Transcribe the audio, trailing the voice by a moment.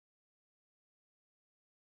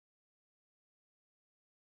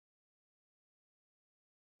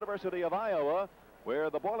University of Iowa, where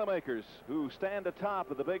the Boilermakers, who stand atop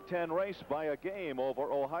of the Big Ten race by a game over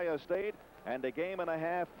Ohio State and a game and a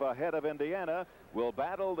half ahead of Indiana, will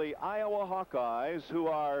battle the Iowa Hawkeyes, who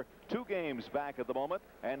are 2 games back at the moment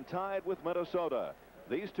and tied with Minnesota.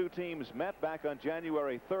 These two teams met back on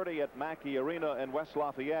January 30 at Mackey Arena in West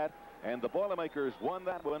Lafayette, and the Boilermakers won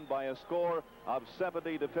that one by a score of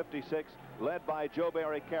 70-56, led by Joe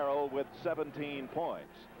Barry Carroll with 17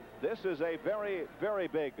 points. This is a very, very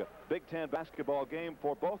big Big Ten basketball game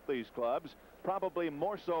for both these clubs, probably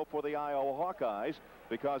more so for the Iowa Hawkeyes,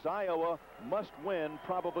 because Iowa must win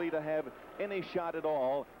probably to have any shot at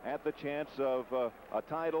all at the chance of a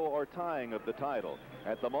title or tying of the title.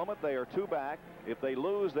 At the moment, they are 2 back. If they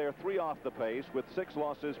lose, they're 3 off the pace, with 6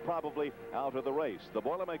 losses probably out of the race. The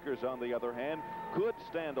Boilermakers, on the other hand, could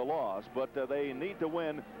stand a loss, but they need to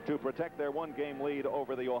win to protect their 1-game lead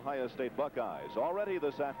over the Ohio State Buckeyes. Already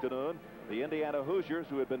this afternoon, the Indiana Hoosiers,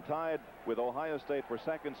 who had been tied with Ohio State for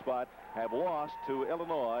 2nd spot, have lost to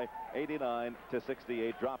Illinois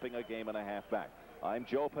 89-68, dropping a game and a half back. I'm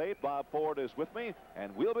Joe Pate. Bob Ford is with me,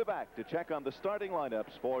 and we'll be back to check on the starting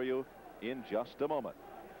lineups for you in just a moment.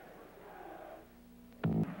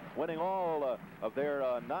 Winning all of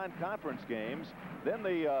their non-conference games, then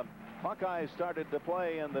the Hawkeyes started to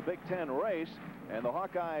play in the Big Ten race, and the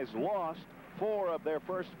Hawkeyes lost 4 of their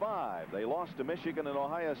first 5. They lost to Michigan and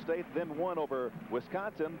Ohio State, then won over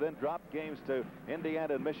Wisconsin, then dropped games to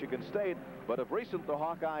Indiana and Michigan State. But of recent, the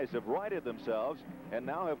Hawkeyes have righted themselves and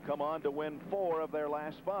now have come on to win 4 of their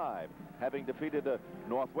last 5, having defeated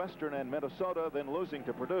Northwestern and Minnesota, then losing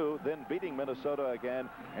to Purdue, then beating Minnesota again,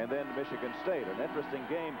 and then Michigan State. An interesting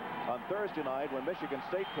game on Thursday night when Michigan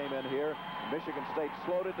State came in here. Michigan State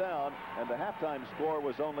slowed it down, and the halftime score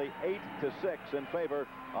was only 8-6 in favor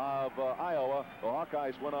of Iowa. The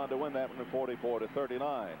Hawkeyes went on to win that one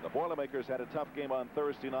 44-39. The Boilermakers had a tough game on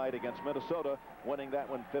Thursday night against Minnesota, winning that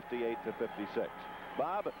one 58-56.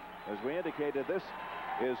 Bob, as we indicated, this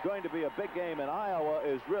is going to be a big game, and Iowa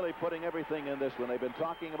is really putting everything in this one. They've been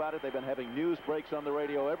talking about it. They've been having news breaks on the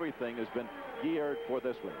radio. Everything has been geared for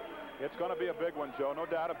this one. It's going to be a big one, Joe, no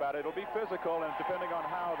doubt about it. It'll be physical, and depending on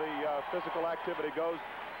how the physical activity goes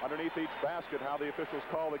underneath each basket, how the officials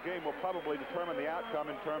call the game will probably determine the outcome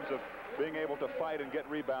in terms of being able to fight and get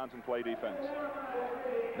rebounds and play defense.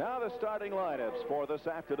 Now the starting lineups for this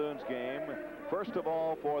afternoon's game. First of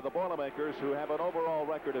all, for the Boilermakers, who have an overall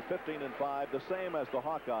record of 15-5, the same as the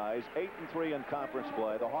Hawkeyes, 8-3 in conference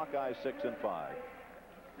play. The Hawkeyes 6-5.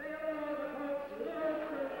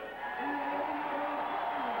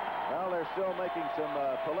 Well, they're still making some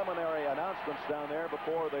preliminary announcements down there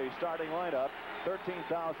before the starting lineup.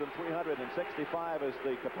 13,365 is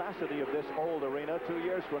the capacity of this old arena. 2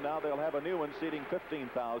 years from now, they'll have a new one seating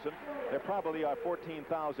 15,000. There probably are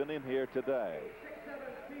 14,000 in here today.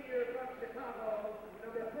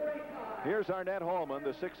 Here's Arnett Holman,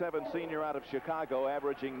 the 6'7" senior out of Chicago,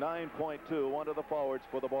 averaging 9.2, one of the forwards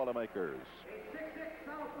for the Boilermakers.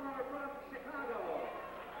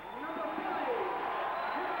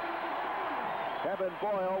 Kevin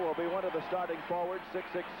Boyle will be one of the starting forwards,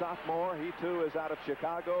 6'6" sophomore. He, too, is out of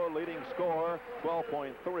Chicago, leading scorer,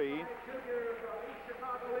 12.3.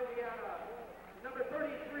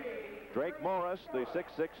 Drake Morris, the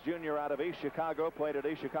 6'6" junior out of East Chicago, played at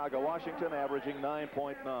East Chicago, Washington, averaging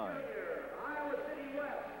 9.9.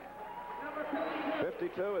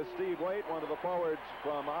 52 is Steve Waite, one of the forwards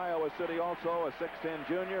from Iowa City, also a 6'10"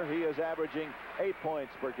 junior. He is averaging 8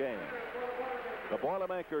 points per game. The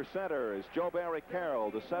Boilermaker center is Joe Barry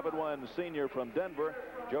Carroll, the 7'1" senior from Denver.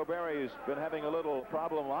 Joe Barry's been having a little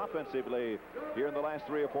problem offensively here in the last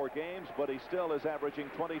 3 or 4 games, but he still is averaging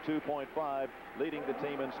 22.5, leading the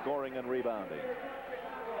team in scoring and rebounding.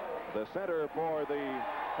 The center for the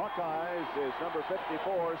Hawkeyes is number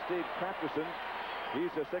 54, Steve Krafcisin.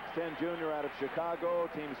 He's a 6'10" junior out of Chicago,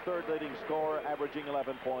 team's 3rd leading scorer, averaging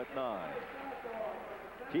 11.9.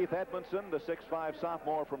 Keith Edmondson, the 6'5"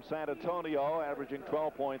 sophomore from San Antonio, averaging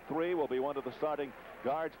 12.3, will be one of the starting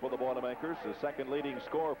guards for the Boilermakers, the 2nd leading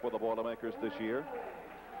scorer for the Boilermakers this year.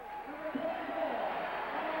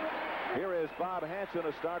 Here is Bob Hanson,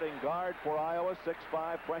 a starting guard for Iowa,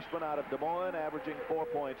 6'5", freshman out of Des Moines, averaging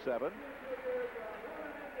 4.7.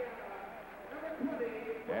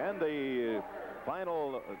 And the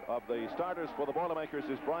final of the starters for the Boilermakers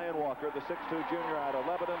is Brian Walker, the 6'2" junior out of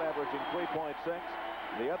Lebanon, averaging 3.6.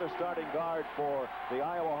 The other starting guard for the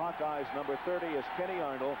Iowa Hawkeyes, number 30, is Kenny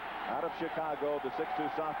Arnold out of Chicago, the 6'2"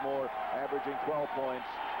 sophomore, averaging 12 points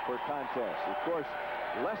per contest. Of course,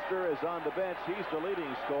 Lester is on the bench. He's the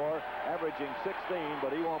leading scorer, averaging 16,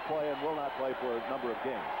 but he won't play and will not play for a number of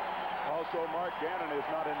games. Also, Mark Gannon is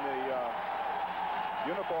not in the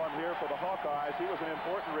uniform here for the Hawkeyes. He was an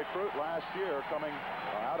important recruit last year coming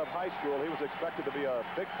out of high school. He was expected to be a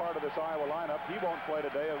big part of this Iowa lineup. He won't play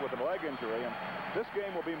today with a leg injury. And this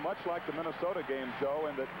game will be much like the Minnesota game, Joe,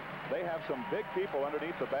 in that they have some big people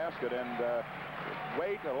underneath the basket. And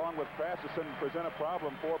weight, along with Krafcisin, present a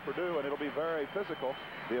problem for Purdue, and it'll be very physical.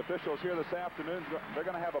 The officials here this afternoon, they're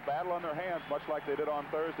going to have a battle on their hands, much like they did on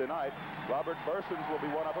Thursday night. Robert Bursons will be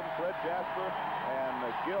one of them, Fred Jasper, and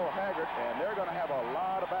Gil Haggart, and they're going to have a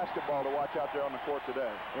lot of basketball to watch out there on the court today.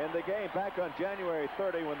 In the game back on January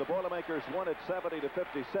 30, when the Boilermakers won it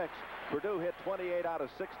 70-56, Purdue hit 28 out of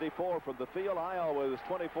 64 from the field. Iowa was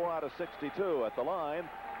 24 out of 62 at the line.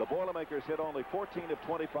 The Boilermakers hit only 14 of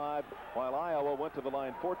 25, while Iowa went to the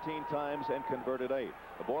line 14 times and converted 8.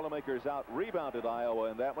 The Boilermakers out-rebounded Iowa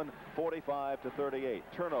in that one, 45-38.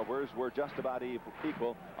 Turnovers were just about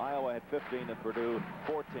equal. Iowa had 15 and Purdue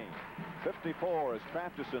 14. 54 is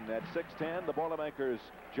Krafcisin at 6'10". The Boilermakers,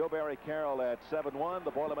 Joe Barry Carroll at 7'1".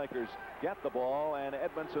 The Boilermakers get the ball, and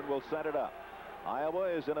Edmondson will set it up. Iowa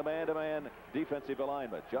is in a man-to-man defensive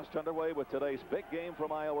alignment. Just underway with today's big game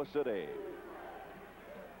from Iowa City.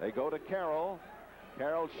 They go to Carroll.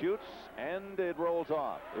 Carroll shoots, and it rolls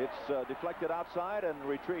off. It's deflected outside and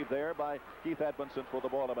retrieved there by Keith Edmondson for the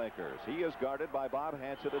Boilermakers. He is guarded by Bob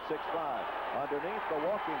Hanson at 6'5". Underneath, the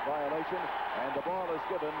walking violation, and the ball is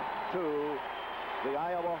given to the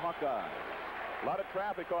Iowa Hawkeyes. A lot of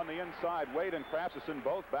traffic on the inside. Wade and Krafcisin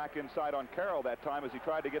both back inside on Carroll that time as he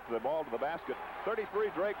tried to get the ball to the basket. 33,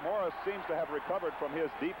 Drake Morris seems to have recovered from his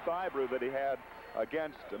deep thigh bruise that he had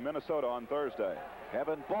against Minnesota on Thursday.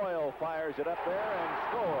 Kevin Boyle fires it up there and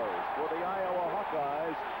scores for the Iowa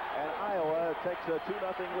Hawkeyes, and Iowa takes a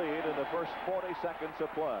 2-0 lead in the first 40 seconds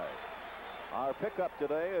of play. Our pickup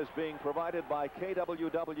today is being provided by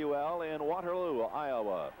KWWL in Waterloo,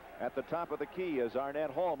 Iowa. At the top of the key is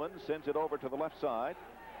Arnett Holman, sends it over to the left side.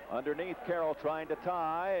 Underneath, Carroll trying to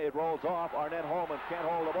tie. It rolls off. Arnett Holman can't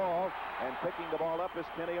hold the ball, and picking the ball up is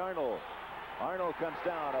Kenny Arnold. Arnold comes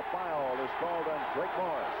down. A foul is called on Drake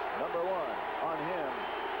Morris. Number 1 on him.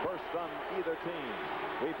 First on either team.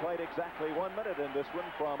 We played exactly 1 minute in this one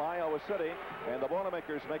from Iowa City, and the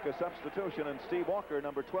Boilermakers make a substitution, and Steve Walker,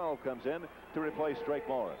 number 12, comes in to replace Drake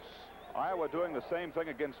Morris. Iowa doing the same thing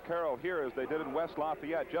against Carroll here as they did in West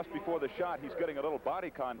Lafayette. Just before the shot, he's getting a little body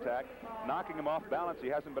contact, knocking him off balance. He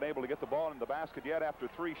hasn't been able to get the ball in the basket yet after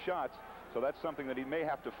 3 shots, so that's something that he may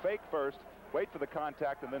have to fake first, wait for the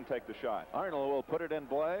contact, and then take the shot. Arnold will put it in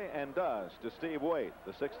play, and does, to Steve Waite,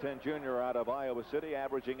 the 6'10 junior out of Iowa City,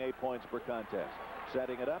 averaging 8 points per contest.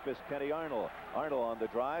 Setting it up is Kenny Arnold. Arnold on the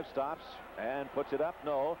drive, stops and puts it up.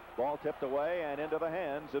 No. Ball tipped away and into the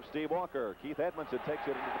hands of Steve Walker. Keith Edmondson takes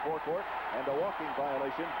it into the forecourt, and a walking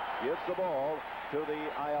violation gives the ball to the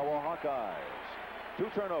Iowa Hawkeyes. 2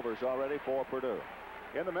 turnovers already for Purdue.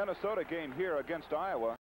 In the Minnesota game here against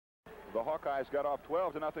Iowa, the Hawkeyes got off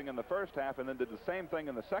 12-0 in the first half and then did the same thing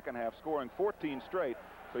in the second half, scoring 14 straight.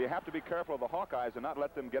 So you have to be careful of the Hawkeyes and not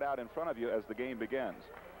let them get out in front of you as the game begins.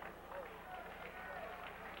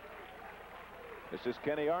 This is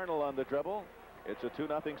Kenny Arnold on the dribble. It's a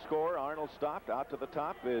 2-0 score. Arnold stopped. Out to the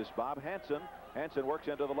top is Bob Hanson. Hanson works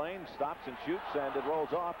into the lane, stops and shoots, and it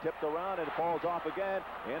rolls off, tipped around, and it falls off again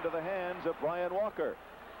into the hands of Brian Walker.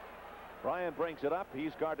 Brian brings it up.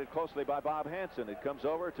 He's guarded closely by Bob Hanson. It comes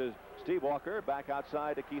over to Steve Walker, back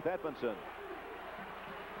outside to Keith Edmondson.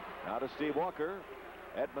 Now to Steve Walker.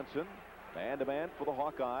 Edmondson, man-to-man for the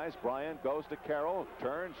Hawkeyes. Brian goes to Carroll,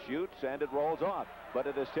 turns, shoots, and it rolls off. But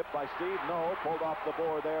it is tipped by Steve. No, pulled off the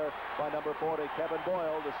board there by number 40, Kevin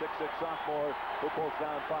Boyle, the 6'6 sophomore who pulls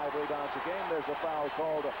down 5 rebounds a game. There's a foul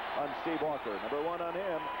called on Steve Walker. Number 1 on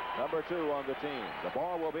him, number 2 on the team. The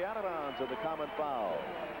ball will be out of bounds in the common foul.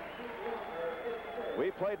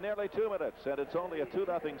 We played nearly 2 minutes, and it's only a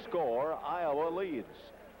 2-0 score. Iowa leads.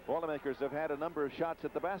 Boilermakers have had a number of shots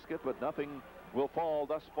at the basket, but nothing will fall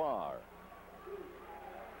thus far.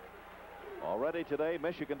 Already today,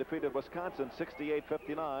 Michigan defeated Wisconsin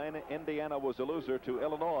 68-59. Indiana was a loser to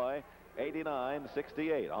Illinois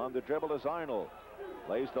 89-68. On the dribble is Arnold.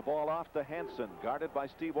 Lays the ball off to Hanson, guarded by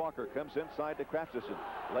Steve Walker. Comes inside to Krafcisin.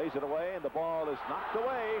 Lays it away, and the ball is knocked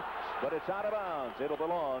away, but it's out of bounds. It'll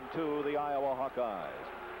belong to the Iowa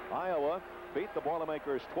Hawkeyes. Iowa beat the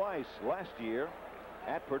Boilermakers twice last year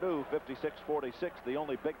at Purdue, 56-46, the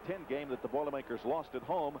only Big Ten game that the Boilermakers lost at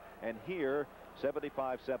home, and here,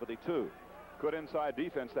 75-72. Good inside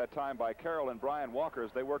defense that time by Carroll and Brian Walker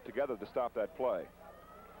as they worked together to stop that play.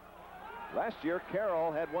 Last year,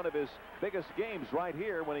 Carroll had one of his biggest games right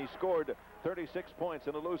here when he scored 36 points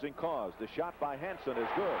in a losing cause. The shot by Hanson is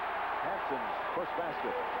good. Hansen's first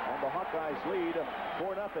basket, and the Hawkeyes lead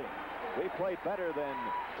 4-0. We played better than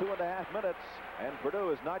 2.5 minutes, and Purdue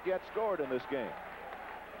has not yet scored in this game.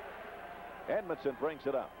 Edmondson brings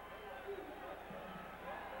it up.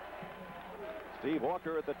 Steve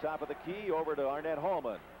Walker at the top of the key, over to Arnett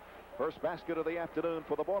Hallman. First basket of the afternoon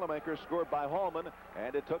for the Boilermakers, scored by Hallman,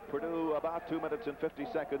 and it took Purdue about 2 minutes and 50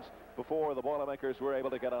 seconds before the Boilermakers were able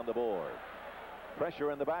to get on the board.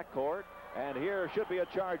 Pressure in the backcourt, and here should be a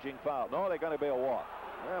charging foul. No, they're going to be a walk.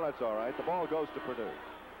 Well, that's all right. The ball goes to Purdue.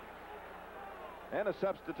 And a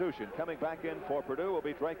substitution coming back in for Purdue will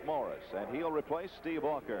be Drake Morris, and he'll replace Steve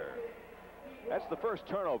Walker. That's the first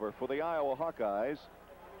turnover for the Iowa Hawkeyes.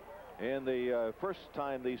 In the first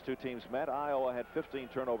time these two teams met, Iowa had 15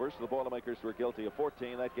 turnovers. The Boilermakers were guilty of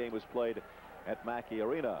 14. That game was played at Mackey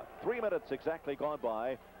Arena. 3 minutes exactly gone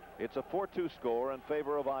by. It's a 4-2 score in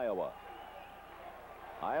favor of Iowa.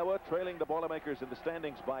 Iowa trailing the Boilermakers in the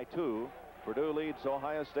standings by 2. Purdue leads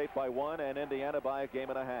Ohio State by 1 and Indiana by a game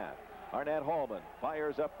and a half. Arnett Hallman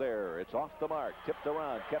fires up there. It's off the mark, tipped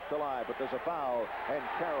around, kept alive, but there's a foul, and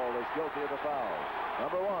Carroll is guilty of the foul.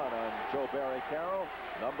 Number 1 on Joe Barry Carroll.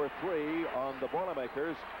 Number 3 on the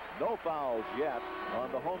Boilermakers. No fouls yet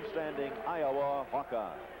on the homestanding Iowa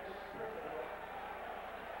Hawkeyes.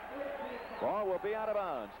 Ball will be out of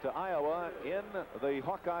bounds to Iowa in the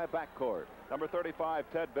Hawkeye backcourt. Number 35,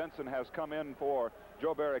 Ted Benson, has come in for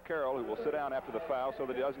Joe Barry Carroll, who will sit down after the foul so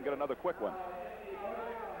that he doesn't get another quick one.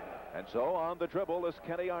 And so on the dribble is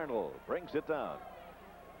Kenny Arnold. Brings it down.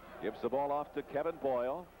 Gives the ball off to Kevin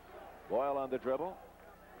Boyle. Boyle on the dribble.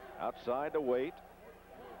 Outside to Waite.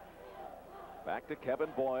 Back to Kevin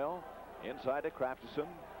Boyle. Inside to Krafcisin.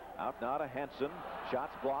 Out now to Hansen.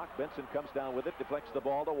 Shots blocked. Benson comes down with it. Deflects the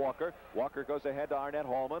ball to Walker. Walker goes ahead to Arnett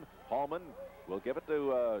Hallman. Hallman will give it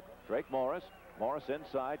to Drake Morris. Morris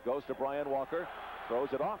inside. Goes to Brian Walker. Throws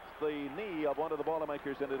it off the knee of one of the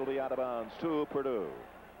Boilermakers, and it'll be out of bounds to Purdue.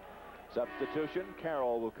 Substitution.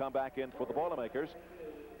 Carroll will come back in for the Boilermakers.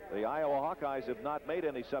 The Iowa Hawkeyes have not made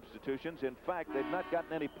any substitutions. In fact, they've not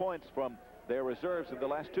gotten any points from their reserves in the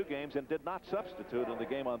last 2 games and did not substitute in the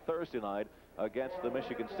game on Thursday night against the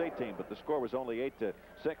Michigan State team. But the score was only 8-6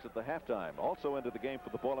 at the halftime. Also into the game for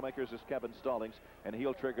the Boilermakers is Kevin Stallings, and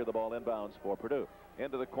he'll trigger the ball inbounds for Purdue.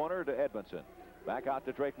 Into the corner to Edmondson. Back out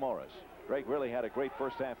to Drake Morris. Drake really had a great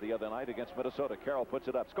first half the other night against Minnesota. Carroll puts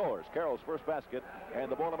it up, scores. Carroll's first basket,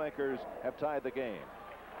 and the Boilermakers have tied the game.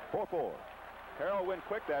 4-4. Carroll went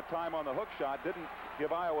quick that time on the hook shot. Didn't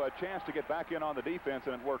give Iowa a chance to get back in on the defense,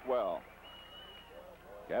 and it worked well.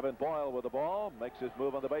 Kevin Boyle with the ball, makes his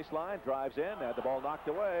move on the baseline, drives in, had the ball knocked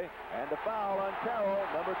away, and a foul on Carroll,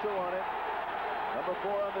 number 2 on it. Number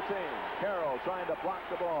 4 on the team. Carroll trying to block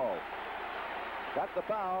the ball. Got the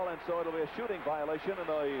foul, and so it'll be a shooting violation, and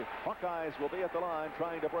the Hawkeyes will be at the line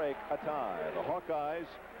trying to break a tie. The Hawkeyes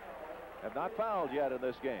have not fouled yet in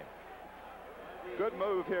this game. Good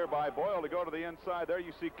move here by Boyle to go to the inside. There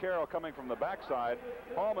you see Carroll coming from the backside.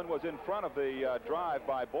 Hallman was in front of the drive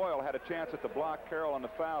by Boyle, had a chance at the block. Carroll on the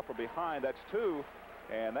foul from behind. That's 2,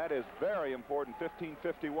 and that is very important.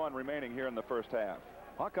 15:51 remaining here in the first half.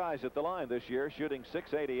 Hawkeyes at the line this year, shooting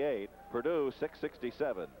 .688. Purdue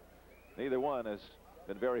 .667. Neither one has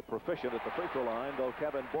been very proficient at the free throw line, though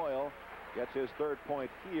Kevin Boyle gets his 3rd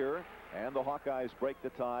point here, and the Hawkeyes break the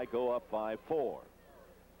tie, go up by 4.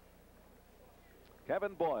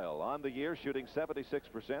 Kevin Boyle on the year shooting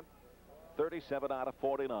 76%, 37 out of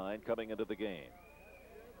 49 coming into the game.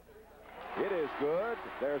 It is good.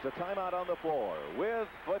 There's a timeout on the floor with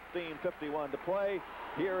 15:51 to play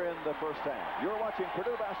here in the first half. You're watching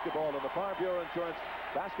Purdue basketball on the Farm Bureau Insurance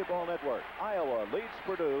Basketball Network. Iowa leads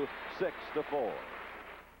Purdue 6-4.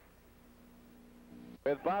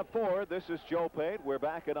 With Bob Ford, this is Joe Pate. We're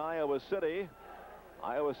back in Iowa City.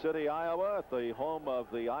 Iowa City, Iowa, at the home of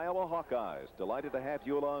the Iowa Hawkeyes. Delighted to have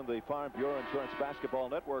you along the Farm Bureau Insurance Basketball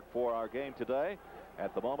Network for our game today.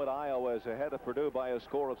 At the moment, Iowa is ahead of Purdue by a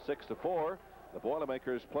score of 6-4. The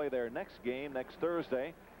Boilermakers play their next game next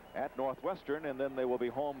Thursday at Northwestern, and then they will be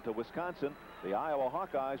home to Wisconsin. The Iowa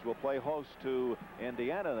Hawkeyes will play host to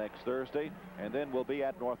Indiana next Thursday, and then will be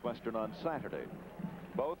at Northwestern on Saturday.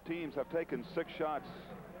 Both teams have taken 6 shots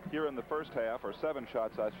here in the first half, or 7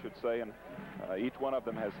 shots, I should say, and each one of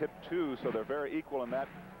them has hit 2, so they're very equal in that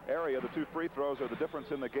area. The 2 free throws are the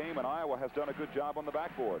difference in the game, and Iowa has done a good job on the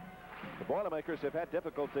backboard. The Boilermakers have had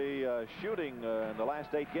difficulty shooting in the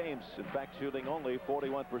last 8 games. In fact, shooting only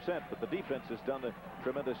 41%, but the defense has done a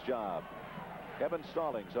tremendous job. Kevin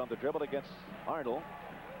Stallings on the dribble against Arnold.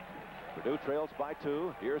 Purdue trails by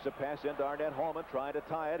 2. Here's a pass into Arnett Hallman, trying to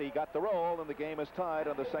tie it. He got the roll, and the game is tied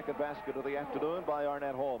on the second basket of the afternoon by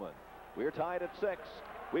Arnett Hallman. We're tied at 6.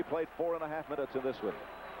 We played 4.5 minutes in this one.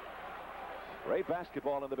 Great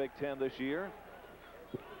basketball in the Big Ten this year.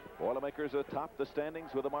 Boilermakers atop the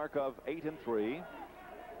standings with a mark of 8-3.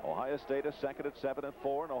 Ohio State is second at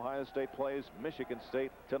 7-4, and Ohio State plays Michigan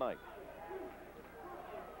State tonight.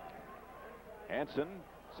 Hansen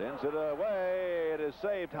sends it away. It is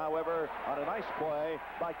saved, however, on a nice play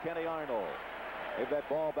by Kenny Arnold. Give that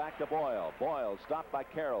ball back to Boyle. Boyle stopped by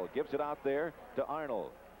Carroll. Gives it out there to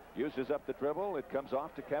Arnold. Uses up the dribble. It comes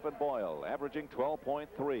off to Kevin Boyle, averaging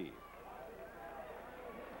 12.3.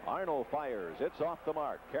 Arnold fires. It's off the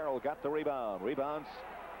mark. Carroll got the rebound. Rebounds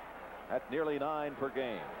at nearly 9 per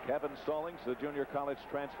game. Kevin Stallings, the junior college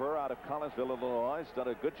transfer out of Collinsville, Illinois, has done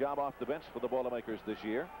a good job off the bench for the Boilermakers this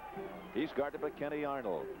year. He's guarded by Kenny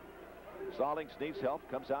Arnold. Stallings needs help.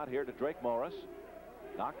 Comes out here to Drake Morris.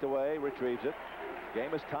 Knocked away. Retrieves it.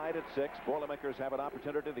 Game is tied at 6. Boilermakers have an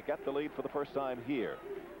opportunity to get the lead for the first time here.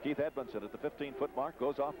 Keith Edmondson at the 15-foot mark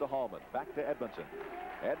goes off to Hallman. Back to Edmondson.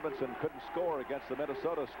 Edmondson couldn't score against the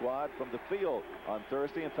Minnesota squad from the field on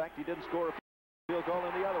Thursday. In fact, he didn't score a field goal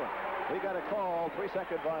in the other one. We got a call,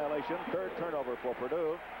 3-second violation, third turnover for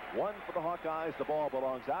Purdue. 1 for the Hawkeyes. The ball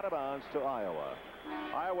belongs out of bounds to Iowa.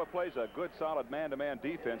 Iowa plays a good, solid man-to-man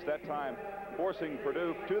defense, that time forcing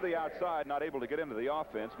Purdue to the outside, not able to get into the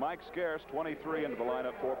offense. Mike Scarce, 23, into the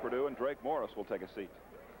lineup for Purdue, and Drake Morris will take a seat.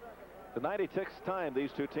 The 96th time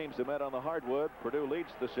these two teams have met on the hardwood. Purdue leads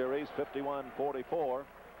the series 51-44.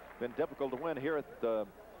 Been difficult to win here at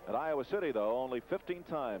Iowa City, though. Only 15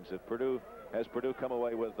 times has Purdue come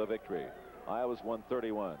away with the victory. Iowa's won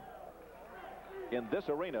 31. In this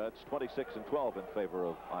arena, it's 26-12 in favor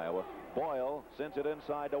of Iowa. Boyle sends it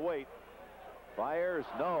inside to Waite. Fires,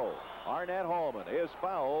 no. Arnett Hallman is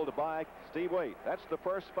fouled by Steve Waite. That's the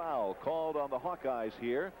first foul called on the Hawkeyes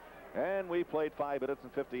here. And we played 5 minutes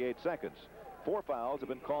and 58 seconds. 4 fouls have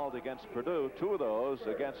been called against Purdue. 2 of those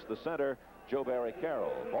against the center, Joe Barry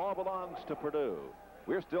Carroll. Ball belongs to Purdue.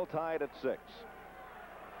 We're still tied at 6.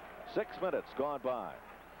 6 minutes gone by.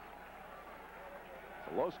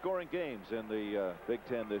 Low-scoring games in the Big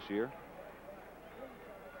Ten this year.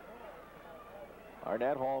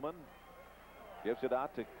 Arnett Hallman gives it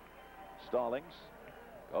out to Stallings.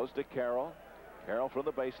 Goes to Carroll. Carroll from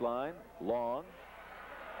the baseline. Long.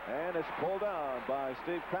 And it's pulled down by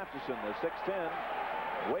Steve Krafcisin, the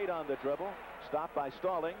 6'10". Waite on the dribble. Stopped by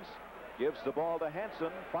Stallings. Gives the ball to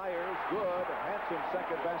Hansen. Fires. Good. Hansen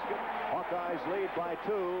second basket. Hawkeyes lead by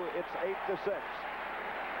 2. It's 8-6.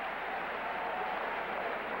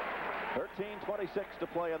 13:26 to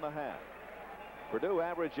play in the half. Purdue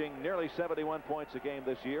averaging nearly 71 points a game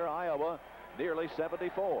this year. Iowa nearly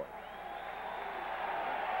 74.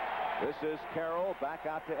 This is Carroll back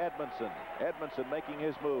out to Edmondson. Edmondson making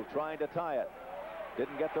his move, trying to tie it.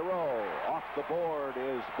 Didn't get the roll. Off the board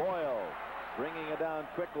is Boyle. Bringing it down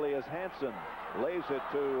quickly is Hansen. Lays it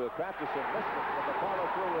to Krafcisin. Missed it, but the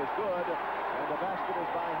follow-through is good. And the basket is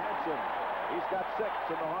by Hansen. He's got 6,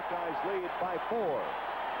 and the Hawkeyes lead by 4.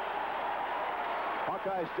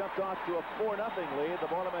 Hawkeyes jumped off to a 4-0 lead. The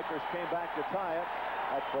Boilermakers came back to tie it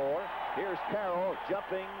at 4. Here's Carroll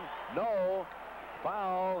jumping. No.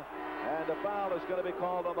 Foul. And the foul is going to be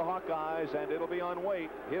called on the Hawkeyes, and it'll be on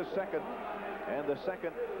Waite, his second, and the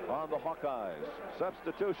second on the Hawkeyes.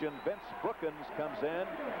 Substitution, Vince Brookins comes in,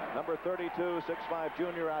 number 32, 6'5"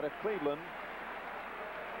 junior out of Cleveland.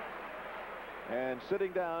 And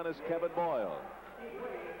sitting down is Kevin Boyle.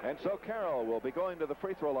 And so Carroll will be going to the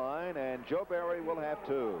free throw line, and Joe Barry will have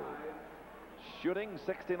 2. Shooting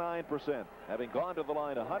 69%, having gone to the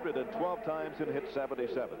line 112 times and hit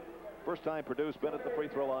 77. First time Purdue's been at the free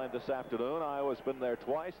throw line this afternoon. Iowa's been there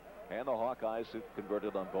twice, and the Hawkeyes have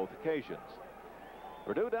converted on both occasions.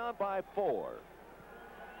 Purdue down by 4.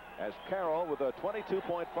 As Carroll, with a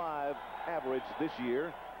 22.5 average this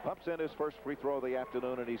year, pumps in his first free throw of the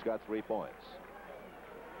afternoon, and he's got 3 points.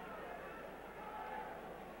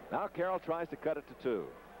 Now Carroll tries to cut it to 2.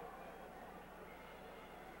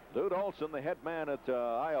 Lute Olson, the head man at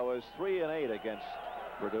Iowa, is 3-8 against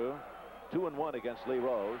Purdue, 2-1 against Lee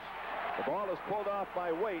Rose. The ball is pulled off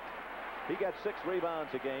by Waite. He got 6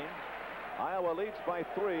 rebounds a game. Iowa leads by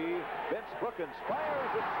 3. Vince Brookins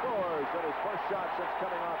fires and scores at his first shot since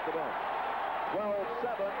coming off the bench.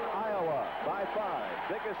 12-7, Iowa by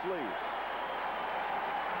 5. Biggest lead.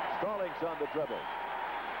 Stallings on the dribble.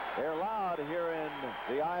 They're loud here in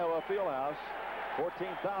the Iowa Fieldhouse.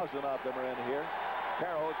 14,000 of them are in here.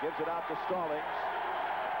 Carroll gives it out to Stallings.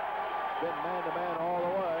 Been man-to-man all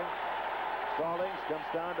the way. Stallings comes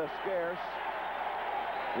down to Scarce.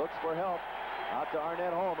 Looks for help. Out to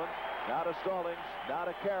Arnett Hallman. Now to Stallings. Now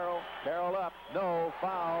to Carroll. Carroll up. No.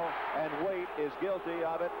 Foul. And Waite is guilty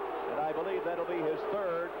of it. And I believe that'll be his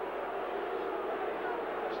third.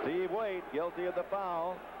 Steve Waite guilty of the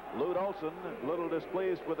foul. Lute Olson a little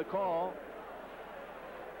displeased with the call.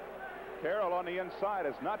 Carroll on the inside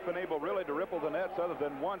has not been able really to ripple the nets other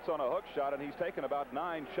than once on a hook shot, and he's taken about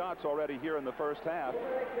 9 shots already here in the first half.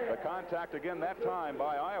 The contact again that time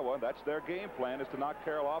by Iowa. That's their game plan, is to knock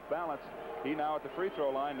Carroll off balance. He now at the free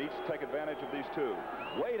throw line needs to take advantage of these two.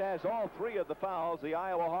 Waite has all 3 of the fouls the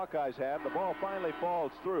Iowa Hawkeyes have. The ball finally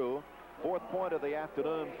falls through. 4th point of the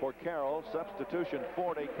afternoon for Carroll. Substitution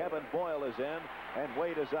 40. Kevin Boyle is in, and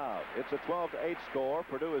Waite is out. It's a 12-8 score.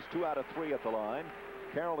 Purdue is 2 out of 3 at the line.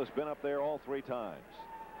 Carroll has been up there all 3 times.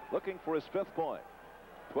 Looking for his 5th point.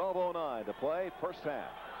 12:09 to play, first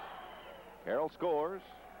half. Carroll scores.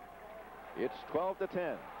 It's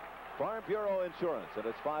 12-10. Farm Bureau Insurance and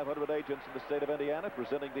its 500 agents in the state of Indiana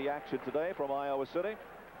presenting the action today from Iowa City.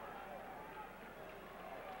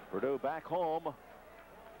 Purdue back home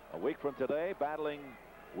a week from today, battling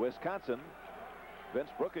Wisconsin. Vince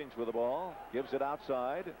Brookings with the ball, gives it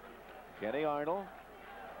outside. Kenny Arnold.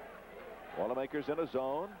 Boilermakers in a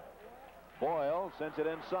zone. Boyle sends it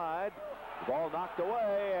inside. The ball knocked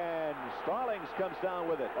away, and Stallings comes down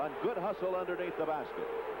with it on good hustle underneath the basket.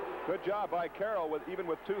 Good job by Carroll, even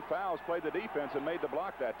with 2 fouls, played the defense and made the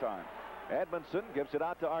block that time. Edmondson gives it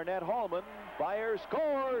out to Arnett Hallman. Fires,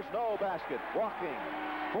 scores, no basket. Walking.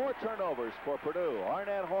 4 turnovers for Purdue.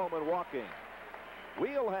 Arnett Hallman walking.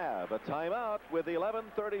 We'll have a timeout with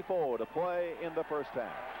 11:34 to play in the first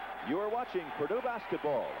half. You are watching Purdue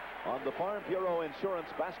basketball on the Farm Bureau Insurance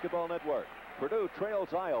Basketball Network. Purdue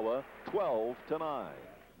trails Iowa 12-9.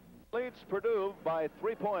 Leads Purdue by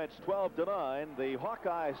 3 points, 12-9. The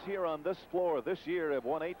Hawkeyes here on this floor this year have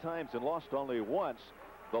won 8 times and lost only once.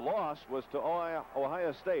 The loss was to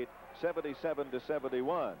Ohio State,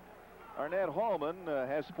 77-71. Arnett Hallman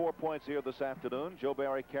has 4 points here this afternoon. Joe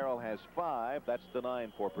Barry Carroll has 5. That's the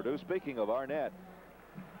 9 for Purdue. Speaking of Arnett,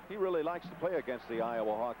 he really likes to play against the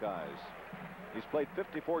Iowa Hawkeyes. He's played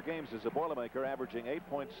 54 games as a Boilermaker, averaging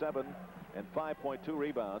 8.7 and 5.2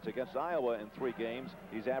 rebounds. Against Iowa in 3 games,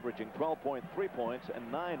 he's averaging 12.3 points and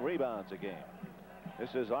 9 rebounds a game.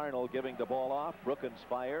 This is Arnold giving the ball off. Brookins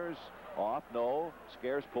fires off. No.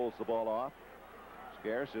 Scares pulls the ball off.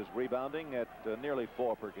 Scares is rebounding at nearly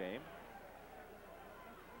 4 per game.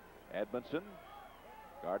 Edmondson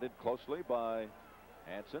guarded closely by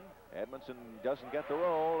Hansen. Edmondson doesn't get the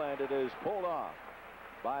roll, and it is pulled off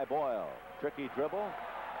by Boyle. Tricky dribble.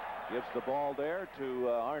 Gives the ball there to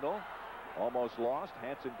Arnold. Almost lost.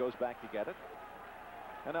 Hansen goes back to get it.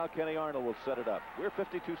 And now Kenny Arnold will set it up. We're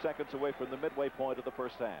 52 seconds away from the midway point of the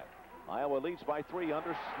first half. Iowa leads by 3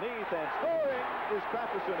 underneath, and scoring is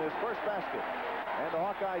Krafcisin, his first basket. And the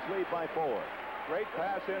Hawkeyes lead by 4. Great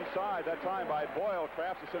pass inside that time by Boyle.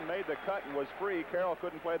 Krafcisin made the cut and was free. Carroll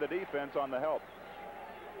couldn't play the defense on the help.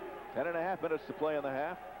 10.5 minutes to play in the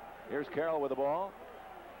half. Here's Carroll with the ball.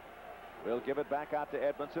 We'll give it back out to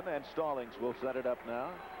Edmondson, and Stallings will set it up now.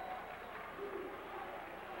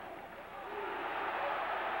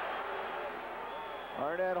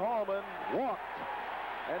 Arnett Hallman walked,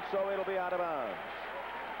 and so it'll be out of bounds.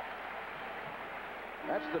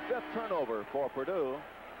 That's the 5th turnover for Purdue.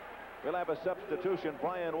 We'll have a substitution.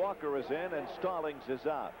 Brian Walker is in, and Stallings is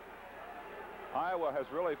out. Iowa has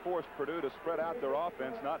really forced Purdue to spread out their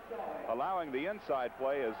offense, not allowing the inside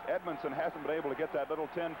play, as Edmondson hasn't been able to get that little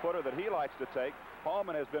 10-footer that he likes to take.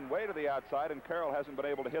 Hallman has been way to the outside, and Carroll hasn't been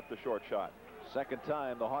able to hit the short shot. Second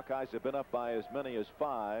time the Hawkeyes have been up by as many as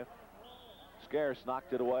 5. Scarce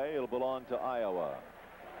knocked it away. It'll belong to Iowa.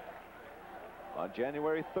 On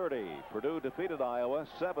January 30, Purdue defeated Iowa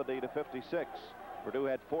 70-56. Purdue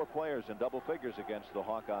had 4 players in double figures against the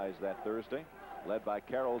Hawkeyes that Thursday, led by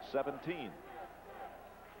Carroll's 17.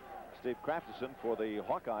 Steve Krafcisin for the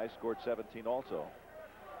Hawkeyes scored 17 also.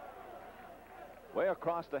 Way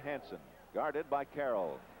across to Hansen, guarded by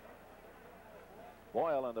Carroll.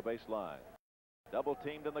 Boyle on the baseline. Double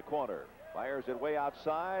teamed in the corner. Fires it way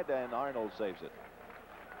outside, and Arnold saves it.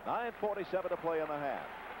 9:47 to play in the half.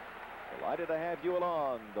 Delighted to have you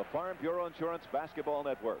along the Farm Bureau Insurance Basketball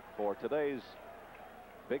Network for today's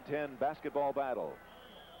Big Ten basketball battle.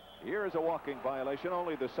 Here is a walking violation,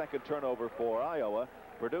 only the 2nd turnover for Iowa.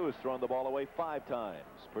 Purdue has thrown the ball away 5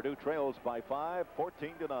 times. Purdue trails by 5,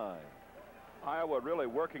 14-9. Iowa really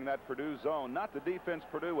working that Purdue zone. Not the defense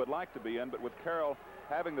Purdue would like to be in, but with Carroll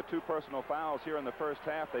having the 2 personal fouls here in the first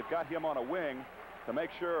half, they've got him on a wing to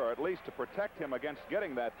make sure, or at least to protect him against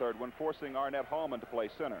getting that 3rd one, forcing Arnett Hallman to play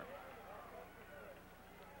center.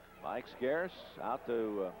 Mike Scarce out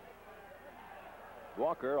to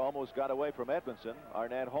Walker almost got away from Edmondson.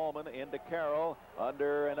 Arnett Holman into Carroll.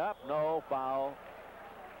 Under and up. No foul.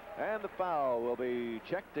 And the foul will be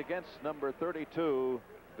checked against number 32,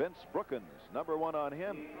 Vince Brookins. Number 1 on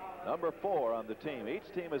him, number 4 on the team. Each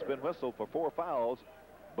team has been whistled for 4 fouls,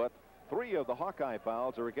 but 3 of the Hawkeye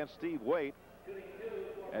fouls are against Steve Waite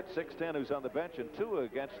at 6'10", who's on the bench, and 2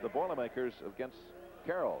 against the Boilermakers against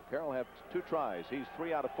Carroll. Carroll had 2 tries. He's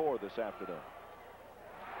 3 out of 4 this afternoon.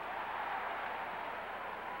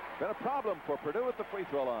 Been a problem for Purdue at the free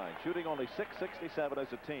throw line, shooting only .667 as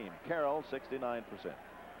a team. Carroll 69%.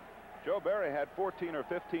 Joe Barry had 14 or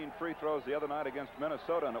 15 free throws the other night against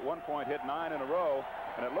Minnesota, and at one point hit 9 in a row,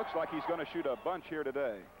 and it looks like he's going to shoot a bunch here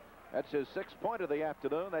today. That's his 6th point of the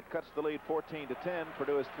afternoon. That cuts the lead 14-10.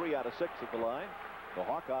 Purdue is 3 out of 6 at the line. The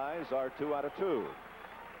Hawkeyes are 2 out of 2.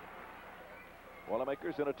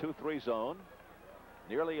 Boilermakers in a 2-3 zone.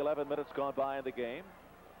 Nearly 11 minutes gone by in the game.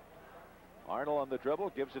 Arnold on the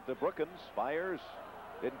dribble, gives it to Brookins, fires,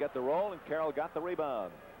 didn't get the roll, and Carroll got the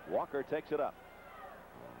rebound. Walker takes it up.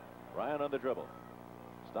 Ryan on the dribble.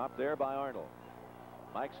 Stopped there by Arnold.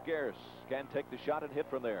 Mike Scarce can take the shot and hit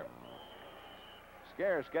from there.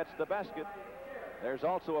 Scarce gets the basket. There's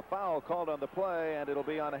also a foul called on the play, and it'll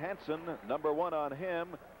be on Hansen. Number 1 on him.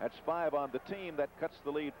 That's 5 on the team. That cuts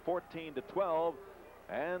the lead 14-12.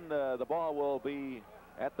 And the ball will be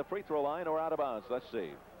at the free throw line or out of bounds. Let's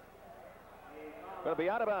see. Going to be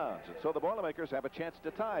out of bounds. And so the Boilermakers have a chance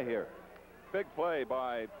to tie here. Big play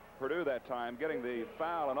by Purdue that time, getting the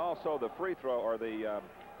foul and also the free throw or the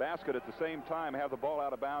basket at the same time, have the ball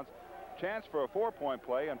out of bounds. Chance for a 4-point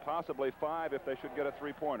play and possibly 5 if they should get a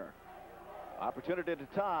 3-pointer. Opportunity to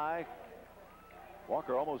tie.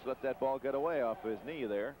 Walker almost let that ball get away off his knee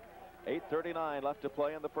there. 8:39 left to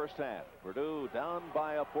play in the first half. Purdue down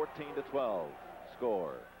by a 14-12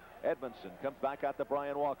 score. Edmondson comes back out to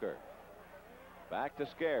Brian Walker. Back to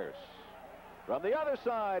Scarce. From the other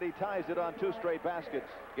side, he ties it on 2 straight baskets.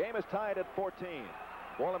 Game is tied at 14.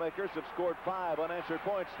 Boilermakers have scored 5 unanswered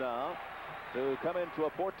points now to come into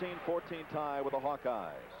a 14-14 tie with the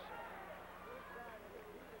Hawkeyes.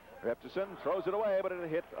 Krafcisin throws it away, but it'll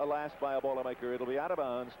hit last by a Boilermaker. It'll be out of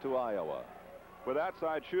bounds to Iowa. With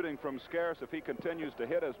outside shooting from Scarce, if he continues to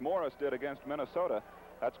hit as Morris did against Minnesota,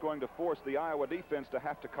 that's going to force the Iowa defense to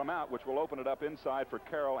have to come out, which will open it up inside for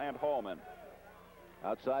Carroll and Holman.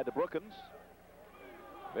 Outside to Brookins.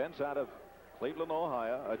 Vince out of Cleveland,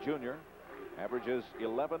 Ohio, a junior, averages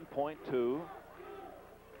 11.2.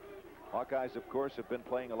 Hawkeyes, of course, have been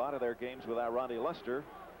playing a lot of their games without Ronnie Luster,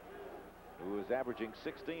 who was averaging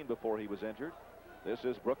 16 before he was injured. This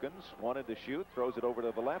is Brookins, wanted to shoot, throws it over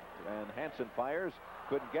to the left, and Hansen fires,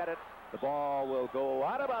 couldn't get it. The ball will go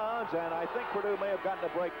out of bounds, and I think Purdue may have gotten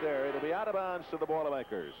a break there. It'll be out of bounds to the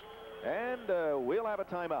Boilermakers. And we'll have a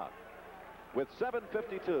timeout with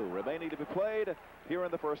 7:52 remaining to be played here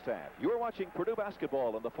in the first half. You're watching Purdue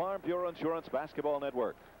basketball on the Farm Bureau Insurance Basketball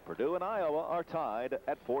Network. Purdue and Iowa are tied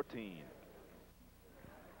at 14.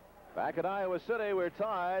 Back at Iowa City, we're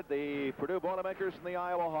tied. The Purdue Boilermakers and the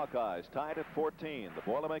Iowa Hawkeyes tied at 14. The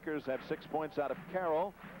Boilermakers have 6 points out of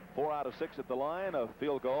Carroll, 4 out of 6 at the line, a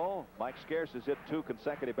field goal. Mike Scarce has hit 2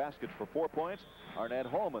 consecutive baskets for 4 points. Arnett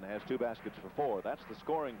Holman has 2 baskets for 4. That's the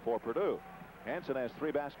scoring for Purdue. Hansen has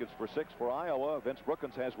 3 baskets for 6 for Iowa. Vince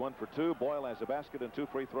Brookins has 1 for 2. Boyle has a basket and 2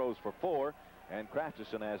 free throws for 4. And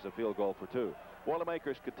Krafcisin has a field goal for 2.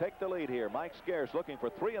 Boilermakers could take the lead here. Mike Scarce looking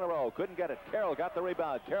for 3 in a row. Couldn't get it. Carroll got the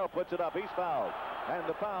rebound. Carroll puts it up. He's fouled. And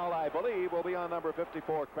the foul, I believe, will be on number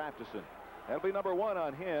 54, Krafcisin. That'll be number 1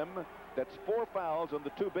 on him. That's 4 fouls on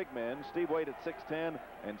the 2 big men. Steve Waite at 6'10",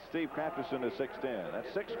 and Steve Krafcisin is 6'10".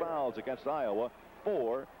 That's 6 fouls against Iowa,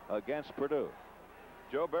 4 against Purdue.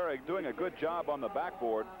 Joe Barry doing a good job on the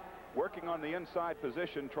backboard, working on the inside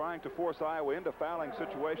position, trying to force Iowa into fouling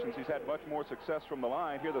situations. He's had much more success from the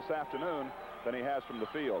line here this afternoon than he has from the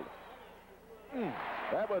field.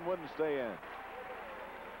 That one wouldn't stay in.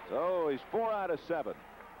 So he's 4 out of 7.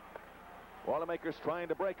 Boilermakers trying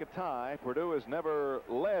to break a tie. Purdue has never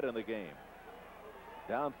led in the game.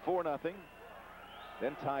 Down 4-0,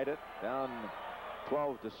 then tied it, down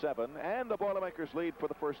 12-7, and the Boilermakers lead for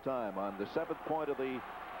the first time on the 7th point of the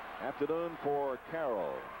afternoon for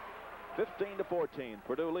Carroll. 15-14,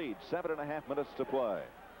 Purdue leads, 7.5 minutes to play.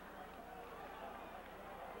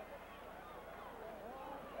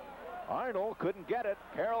 Arnold couldn't get it.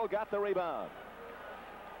 Carroll got the rebound.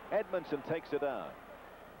 Edmondson takes it down.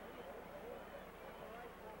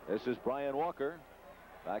 This is Brian Walker.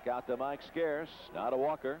 Back out to Mike Scarce. Now to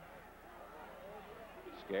Walker.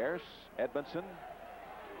 Scarce, Edmondson.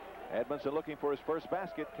 Edmondson looking for his first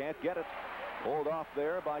basket. Can't get it. Pulled off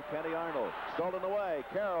there by Kenny Arnold. Stolen away.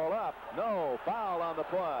 Carroll up. No. Foul on the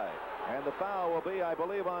play. And the foul will be, I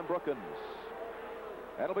believe, on Brookins.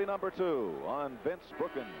 That'll be number 2 on Vince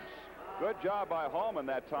Brookins. Good job by Hallman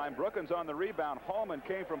that time. Brookins on the rebound. Hallman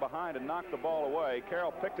came from behind and knocked the ball away.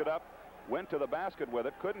 Carroll picked it up, went to the basket with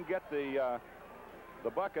it. Couldn't get the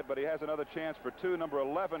bucket, but he has another chance for 2. Number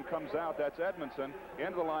 11 comes out. That's Edmondson.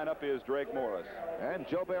 Into the lineup is Drake Morris. And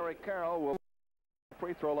Joe Barry Carroll will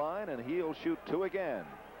free throw line, and he'll shoot 2 again.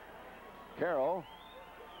 Carroll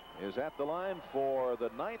is at the line for the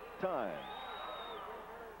 9th time.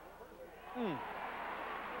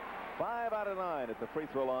 5 out of 9 at the free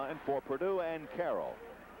throw line for Purdue and Carroll.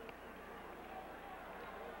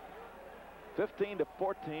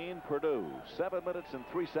 15-14 Purdue. 7 minutes and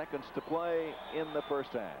 3 seconds to play in the first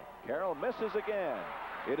half. Carroll misses again.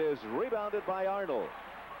 It is rebounded by Arnold.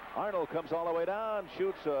 Arnold comes all the way down,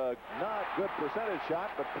 shoots a not good percentage shot,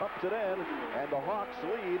 but pumps it in, and the Hawks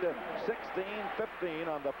lead 16-15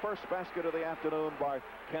 on the first basket of the afternoon by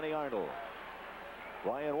Kenny Arnold.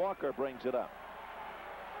 Brian Walker brings it up.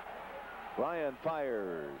 Brian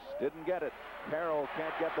fires. Didn't get it. Carroll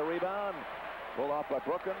can't get the rebound. Pull off by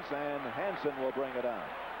Brookins, and Hansen will bring it down.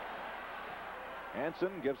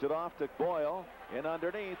 Hansen gives it off to Boyle. In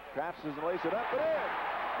underneath. Krafcisin lays it up and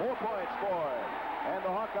in. 4 points for it. And the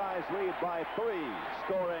Hawkeyes lead by 3,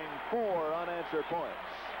 scoring 4 unanswered points.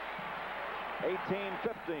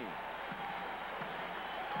 18-15.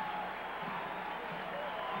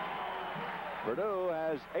 Purdue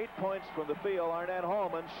has 8 points from the field. Arnett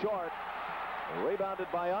Holman short. Rebounded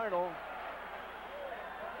by Arnold.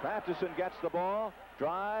 Krafcisin gets the ball,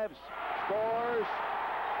 drives, scores,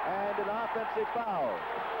 and an offensive foul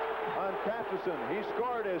on Krafcisin. He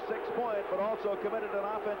scored his 6th point, but also committed an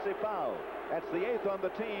offensive foul. That's the 8th on the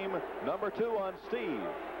team, number 2 on Steve.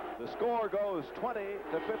 The score goes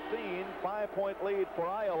 20-15, 5-point lead for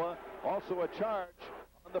Iowa. Also a charge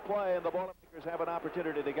on the play, and the Boilermakers have an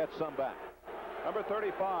opportunity to get some back. Number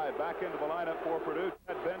 35 back into the lineup for Purdue.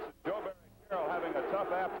 Ted Benson. Joe Barry Carroll having a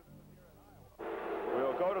tough afternoon.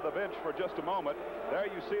 We'll go to the bench for just a moment. There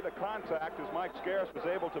you see the contact as Mike Scarce was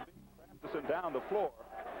able to beat Krafcisin down the floor.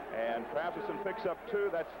 And Krafcisin picks up 2.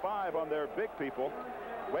 That's 5 on their big people.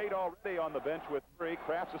 Wade already on the bench with 3.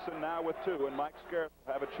 Krafcisin now with 2. And Mike Scarce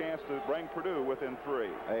will have a chance to bring Purdue within 3.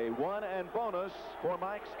 A 1 and bonus for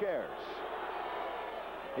Mike Scarce.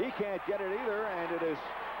 He can't get it either, and it is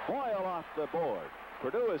Boyle off the board.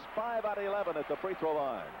 Purdue is 5 out of 11 at the free throw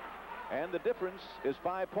line. And the difference is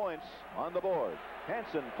 5 points on the board.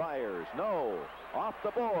 Hansen fires. No. Off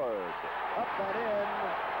the board. Up and in.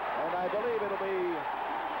 And I believe it'll be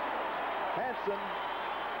Hansen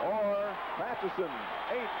or Krafcisin.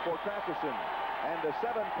 8 for Krafcisin. And a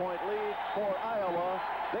 7-point lead for Iowa.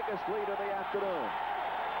 Biggest lead of the afternoon.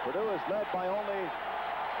 Purdue is led by only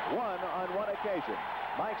 1 on 1 occasion.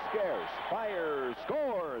 Mike Scarce fires,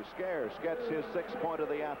 scores. Scarce gets his 6th point of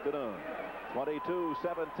the afternoon.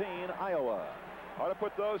 22-17 Iowa. Ought to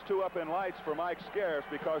put those 2 up in lights for Mike Scarce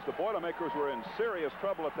because the Boilermakers were in serious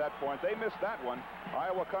trouble at that point. They missed that one.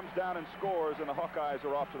 Iowa comes down and scores, and the Hawkeyes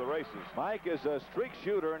are off to the races. Mike is a streak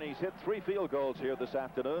shooter, and he's hit 3 field goals here this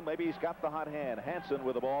afternoon. Maybe he's got the hot hand. Hansen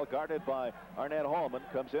with the ball, guarded by Arnett Holman,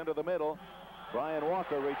 comes into the middle. Brian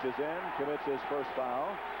Walker reaches in, commits his first foul.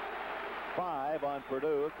 5 on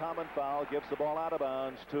Purdue. Common foul, gives the ball out of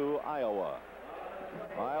bounds to Iowa.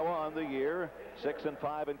 Iowa on the year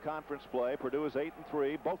 6-5 in conference play. Purdue is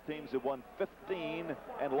 8-3. Both teams have won 15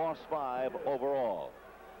 and lost 5 overall.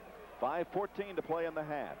 5:14 to play in the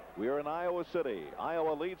half. We are in Iowa City.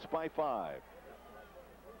 Iowa leads by 5.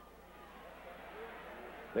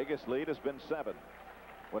 Biggest lead has been 7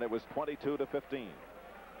 when it was 22-15.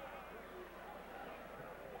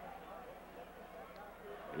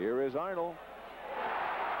 Here is Arnold.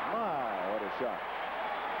 My, what a shot.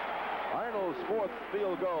 Arnold's 4th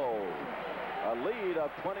field goal. A lead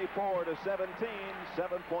of 24-17.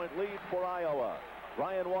 7-point lead for Iowa.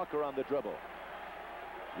 Brian Walker on the dribble.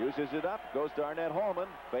 Uses it up. Goes to Arnett Holman.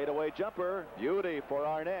 Fadeaway jumper. Beauty for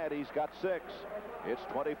Arnett. He's got 6. It's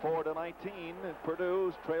 24-19.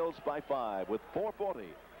 Purdue trails by 5 with 4:40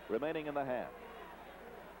 remaining in the half.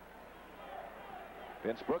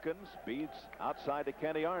 Vince Brookins beats outside to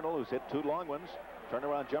Kenny Arnold, who's hit 2 long ones.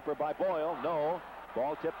 Turnaround jumper by Boyle. No.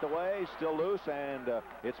 Ball tipped away, still loose, and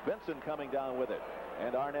it's Benson coming down with it.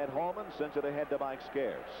 And Arnett Holman sends it ahead to Mike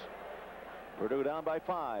Scarce. Purdue down by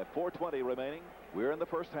 5, 4:20 remaining. We're in the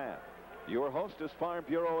first half. Your host is Farm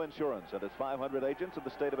Bureau Insurance and its 500 agents in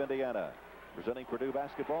the state of Indiana, presenting Purdue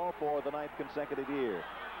basketball for the 9th consecutive year.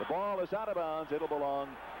 The ball is out of bounds. It'll belong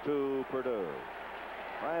to Purdue.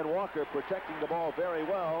 Brian Walker protecting the ball very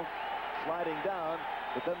well. sliding down,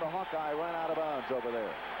 but then the Hawkeye ran out of bounds over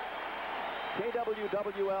there.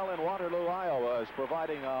 KWWL in Waterloo, Iowa is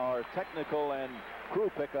providing our technical and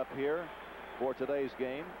crew pickup here for today's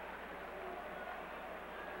game.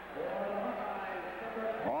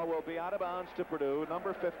 Ball will be out of bounds to Purdue.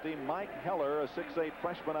 Number 50, Mike Heller, a 6'8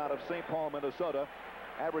 freshman out of St. Paul, Minnesota,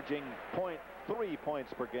 averaging .3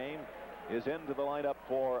 points per game, is into the lineup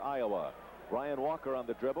for Iowa. Brian Walker on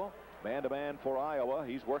the dribble. Man-to-man for Iowa.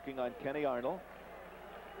 He's working on Kenny Arnold.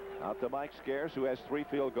 Out to Mike Scarce, who has 3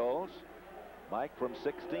 field goals. Mike from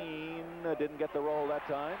 16 didn't get the roll that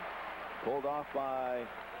time. Pulled off by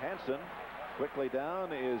Hansen. Quickly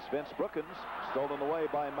down is Vince Brookins. Stolen away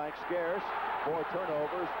by Mike Scarce. 4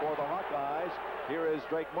 turnovers for the Hawkeyes. Here is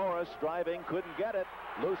Drake Morris driving, couldn't get it.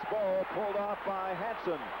 Loose ball pulled off by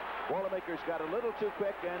Hansen. Boilermakers got a little too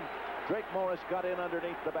quick, and Drake Morris got in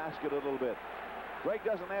underneath the basket a little bit. Drake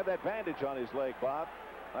doesn't have that bandage on his leg, Bob,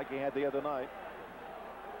 like he had the other night.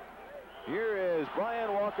 Here is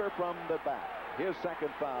Brian Walker from the back. His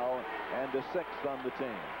second foul and the 6th on the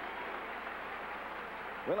team.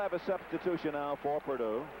 We'll have a substitution now for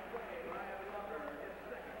Purdue.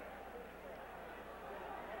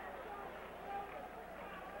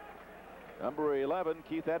 Number 11,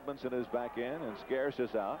 Keith Edmondson, is back in, and Scarce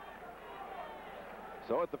is out.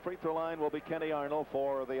 So at the free throw line will be Kenny Arnold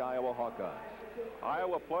for the Iowa Hawkeyes.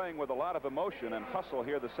 Iowa playing with a lot of emotion and hustle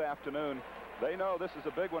here this afternoon. They know this is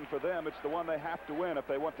a big one for them. It's the one they have to win if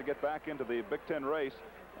they want to get back into the Big Ten race.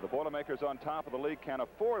 The Boilermakers on top of the league can't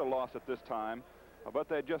afford a loss at this time, but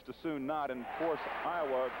they'd just as soon not, and force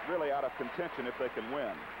Iowa really out of contention if they can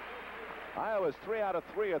win. Iowa's 3 out of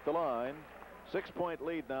 3 at the line. 6-point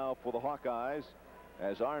lead now for the Hawkeyes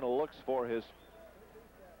as Arnold looks for his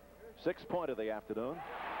 6th point of the afternoon.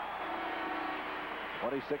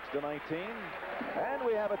 26-19, and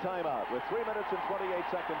we have a timeout with 3 minutes and 28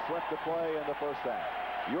 seconds left to play in the first half.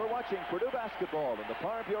 You're watching Purdue basketball in the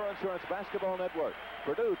Farm Bureau Insurance Basketball Network.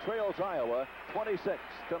 Purdue trails Iowa 26-19.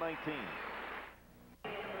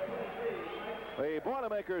 The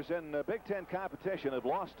Boilermakers in the Big Ten competition have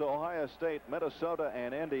lost to Ohio State, Minnesota,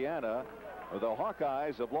 and Indiana. The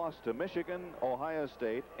Hawkeyes have lost to Michigan, Ohio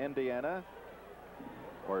State, Indiana,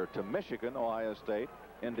 or to Michigan, Ohio State,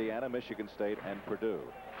 Indiana, Michigan State, and Purdue.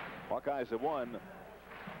 Hawkeyes have won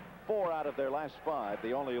 4 out of their last 5.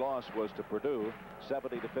 The only loss was to Purdue,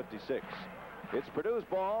 70-56. It's Purdue's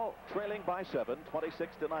ball, trailing by 7,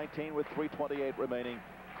 26-19, with 3:28 remaining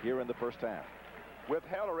here in the first half. With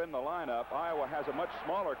Heller in the lineup, Iowa has a much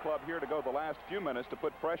smaller club here to go the last few minutes to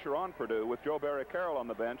put pressure on Purdue, with Joe Barry Carroll on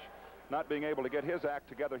the bench, not being able to get his act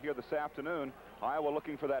together here this afternoon. Iowa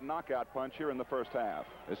looking for that knockout punch here in the first half.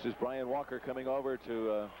 This is Brian Walker coming over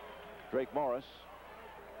to Drake Morris.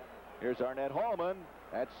 Here's Arnett Hallman.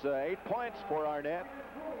 That's 8 points for Arnett.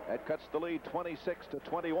 That cuts the lead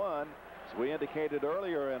 26-21. As we indicated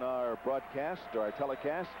earlier in our broadcast, or our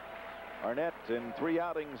telecast, Arnett in 3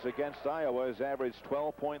 outings against Iowa has averaged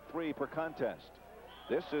 12.3 per contest.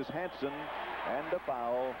 This is Hansen, and a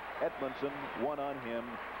foul. Edmondson, 1 on him,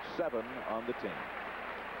 7 on the team.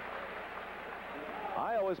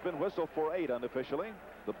 Iowa's been whistled for 8 unofficially.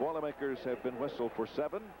 The Boilermakers have been whistled for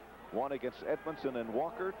 7. 1 against Edmondson and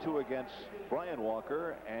Walker, 2 against Brian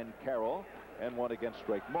Walker and Carroll, and 1 against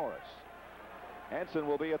Drake Morris. Hansen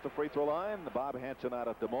will be at the free throw line. Bob Hansen out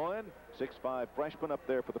of Des Moines, 6'5 freshman up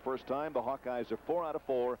there for the first time. The Hawkeyes are 4 out of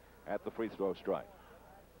 4 at the free throw strike.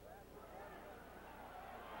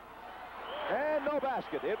 And no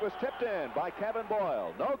basket. It was tipped in by Kevin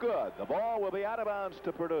Boyle. No good. The ball will be out of bounds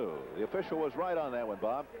to Purdue. The official was right on that one,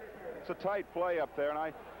 Bob. It's a tight play up there,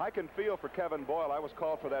 and I can feel for Kevin Boyle. I was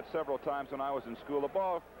called for that several times when I was in school. The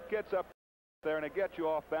ball gets up there, and it gets you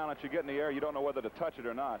off balance. You get in the air. You don't know whether to touch it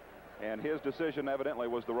or not. And his decision evidently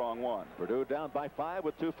was the wrong one. Purdue down by 5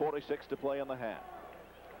 with 2:46 to play in the half.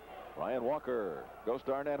 Brian Walker goes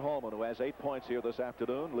to Arnett Hallman, who has 8 points here this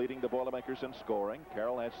afternoon, leading the Boilermakers in scoring.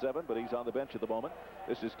 Carroll has 7, but he's on the bench at the moment.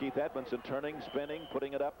 This is Keith Edmondson turning, spinning,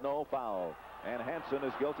 putting it up, no foul. And Hansen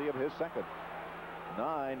is guilty of his second.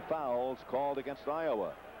 9 fouls called against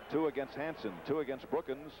Iowa. 2 against Hansen, 2 against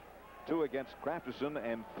Brookins, 2 against Krafcisin,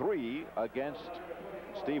 and 3 against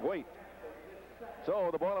Steve Waite. So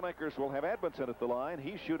the Boilermakers will have Edmondson at the line.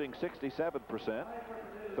 He's shooting 67%,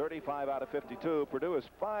 35 out of 52. Purdue is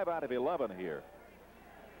 5 out of 11 here.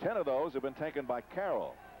 10 of those have been taken by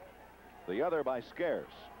Carroll, the other by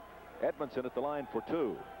Scarce. Edmondson at the line for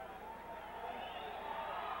 2.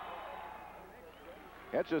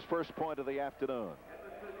 That's his first point of the afternoon.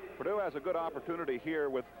 Purdue has a good opportunity here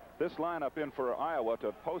with this lineup in for Iowa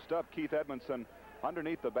to post up Keith Edmondson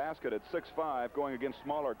underneath the basket at 6'5", going against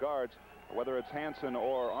smaller guards. whether it's Hansen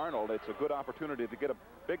or Arnold, it's a good opportunity to get a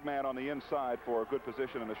big man on the inside for a good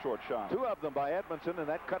position in the short shot. 2 of them by Edmondson, and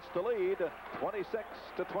that cuts the lead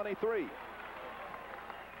 26-23.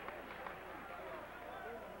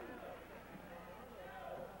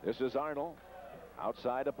 This is Arnold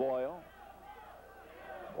outside of Boyle.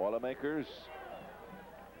 Boilermakers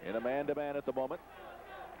in a man-to-man at the moment.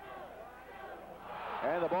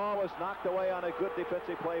 And the ball was knocked away on a good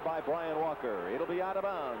defensive play by Brian Walker. It'll be out of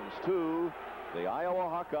bounds to the Iowa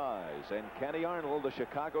Hawkeyes. And Kenny Arnold, the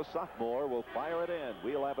Chicago sophomore, will fire it in.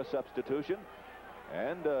 We'll have a substitution.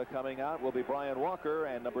 And coming out will be Brian Walker,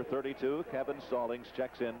 and number 32, Kevin Stallings,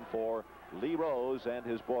 checks in for Lee Rose and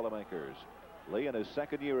his Boilermakers. Lee, in his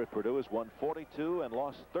second year at Purdue, has won 42 and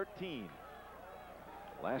lost 13.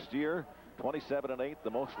 Last year, 27-8, the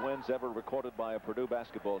most wins ever recorded by a Purdue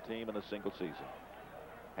basketball team in a single season.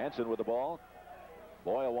 Hansen with the ball.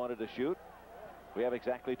 Boyle wanted to shoot. We have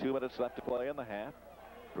exactly 2 minutes left to play in the half.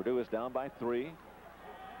 Purdue is down by 3.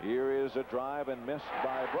 Here is a drive and missed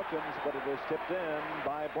by Brookins, but it is tipped in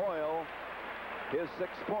by Boyle. His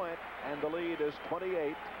 6th point, and the lead is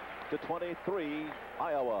 28-23,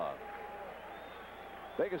 Iowa.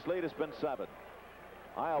 Biggest lead has been 7.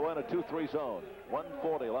 Iowa in a 2-3 zone.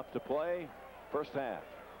 1:40 left to play, first half.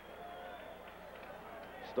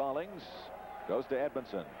 Stallings goes to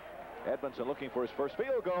Edmondson. Edmondson looking for his first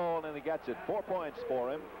field goal, and he gets it. 4 points for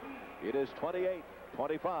him. It is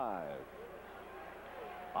 28-25.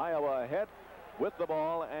 Iowa ahead with the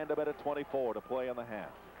ball and a minute 24 to play in the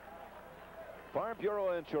half. Farm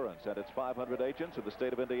Bureau Insurance and its 500 agents in the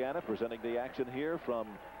state of Indiana presenting the action here from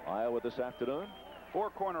Iowa this afternoon.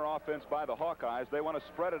 4-corner offense by the Hawkeyes. They want to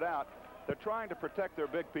spread it out. They're trying to protect their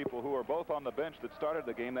big people who are both on the bench that started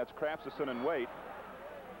the game. That's Krafcisin and Waite.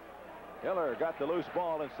 Hiller got the loose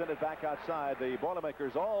ball and sent it back outside. The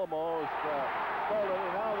Boilermakers almost stole it.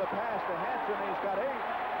 And now the pass to Hansen. He's got 8.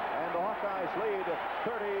 And the Hawkeyes lead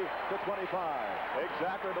 30-25.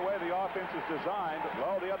 Exactly the way the offense is designed.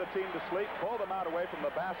 Lull the other team to sleep, pull them out away from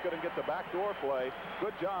the basket, and get the backdoor play.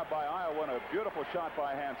 Good job by Iowa, and a beautiful shot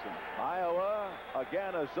by Hansen. Iowa,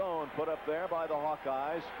 again, a zone put up there by the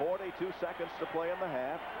Hawkeyes. 42 seconds to play in the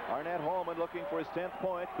half. Arnett Holman looking for his 10th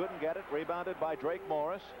point. Couldn't get it. Rebounded by Drake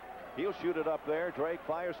Morris. He'll shoot it up there. Drake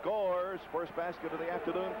fires, scores. First basket of the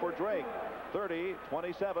afternoon for Drake.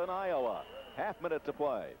 30-27 Iowa. Half minute to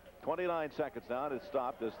play. 29 seconds now, and it's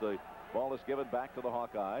stopped as the ball is given back to the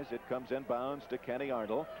Hawkeyes. It comes inbounds to Kenny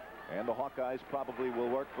Arnold, and the Hawkeyes probably will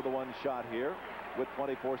work for the 1 shot here with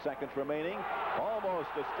 24 seconds remaining. Almost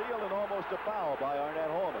a steal and almost a foul by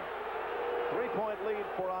Arnett Holman. 3-point lead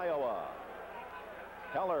for Iowa.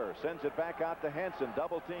 Heller sends it back out to Hansen.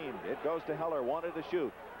 Double teamed. It goes to Heller. Wanted to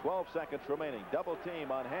shoot. 12 seconds remaining. Double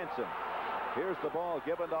team on Hansen. Here's the ball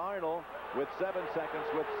given to Arnold with 7 seconds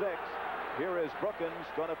with 6. Here is Brookins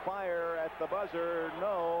going to fire at the buzzer.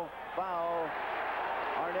 No. Foul.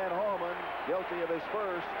 Arnett Holman guilty of his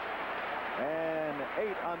first. And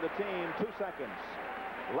 8 on the team. 2 seconds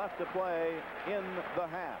left to play in the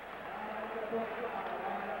half.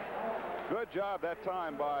 Good job that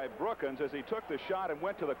time by Brookins as he took the shot and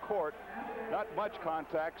went to the court. Not much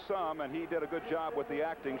contact, some, and he did a good job with the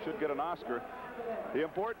acting. Should get an Oscar. The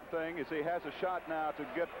important thing is he has a shot now to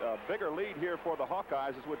get a bigger lead here for the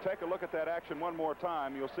Hawkeyes. As we take a look at that action one more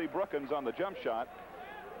time, you'll see Brookins on the jump shot.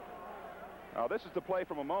 Now, this is the play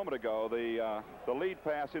from a moment ago. The lead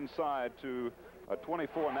pass inside to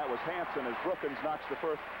 24, and that was Hansen as Brookins knocks the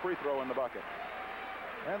first free throw in the bucket.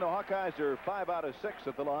 And the Hawkeyes are 5 out of 6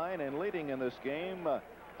 at the line and leading in this game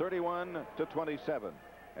 31-27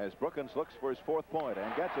 as Brookins looks for his 4th point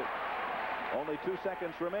and gets it. Only 2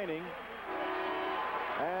 seconds remaining.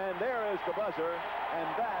 And there is the buzzer,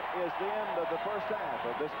 and that is the end of the first half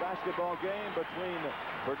of this basketball game between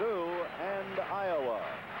Purdue and Iowa.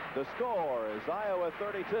 The score is Iowa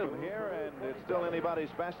 32 here, and it's still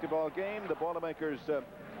anybody's basketball game. The Boilermakers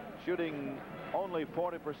shooting only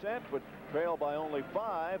 40%, but trail by only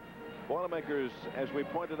 5. Boilermakers, as we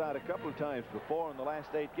pointed out a couple of times before in the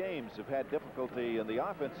last 8 games, have had difficulty in the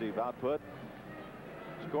offensive output,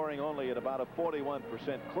 scoring only at about a 41%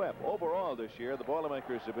 clip. Overall this year, the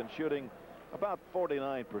Boilermakers have been shooting about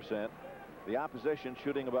 49%. The opposition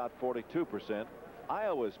shooting about 42%.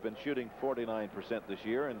 Iowa's been shooting 49% this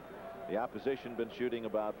year, and the opposition been shooting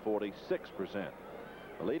about 46%.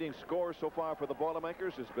 The leading scorer so far for the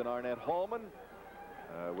Boilermakers has been Arnett Holman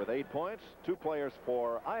with 8 points. 2 players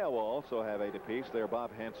for Iowa also have 8 apiece. They're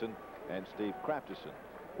Bob Hansen and Steve Krafcisin.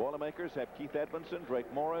 Boilermakers have Keith Edmondson,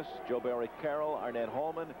 Drake Morris, Joe Barry Carroll, Arnett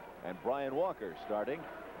Holman, and Brian Walker starting.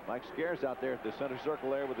 Mike Scares out there at the center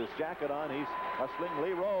circle there with his jacket on. He's hustling.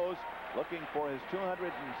 Lee Rose looking for his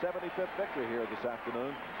 275th victory here this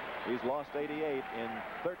afternoon. He's lost 88 in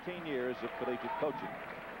 13 years of collegiate coaching.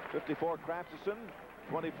 54 Krafcisin,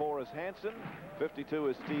 24 is Hansen, 52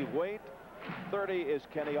 is Steve Waite, 30 is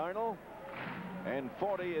Kenny Arnold, and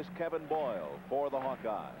 40 is Kevin Boyle for the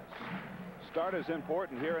Hawkeyes. Start is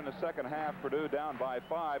important here in the second half. Purdue down by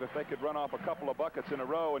 5. If they could run off a couple of buckets in a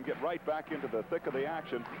row and get right back into the thick of the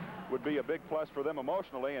action, would be a big plus for them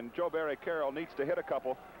emotionally. And Joe Barry Carroll needs to hit a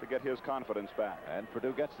couple to get his confidence back. And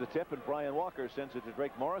Purdue gets the tip, and Brian Walker sends it to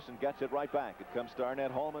Drake Morris and gets it right back. It comes to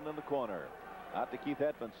Arnett Holman in the corner. Out to Keith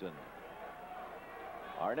Edmondson.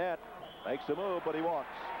 Arnett makes a move, but he walks.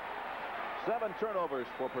 7 turnovers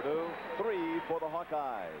for Purdue, 3 for the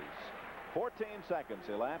Hawkeyes. 14 seconds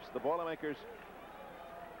elapsed. The Boilermakers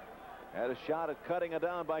had a shot at cutting it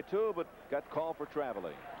down by 2, but got called for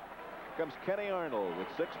traveling. Here comes Kenny Arnold with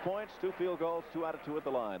 6 points, 2 field goals, 2 out of 2 at the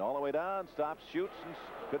line. All the way down, stops, shoots, and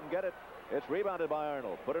couldn't get it. It's rebounded by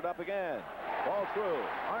Arnold. Put it up again. Ball through.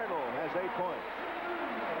 Arnold has 8 points.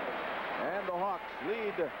 And the Hawks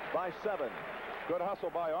lead by 7. Good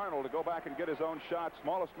hustle by Arnold to go back and get his own shot.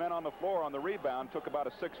 Smallest man on the floor on the rebound. Took about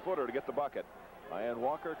a 6-footer to get the bucket. Brian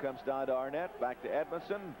Walker comes down to Arnett. Back to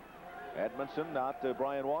Edmondson. Edmondson out to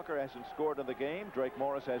Brian Walker. Hasn't scored in the game. Drake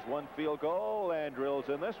Morris has 1 field goal and drills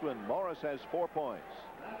in this one. Morris has 4 points.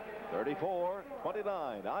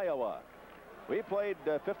 34-29 Iowa. We played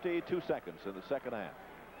 52 seconds in the second half.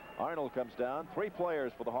 Arnold comes down. 3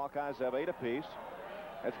 players for the Hawkeyes have 8 apiece.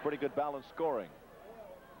 That's pretty good balanced scoring.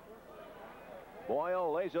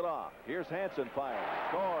 Boyle lays it off. Here's Hansen firing.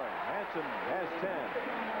 Scoring. Hansen has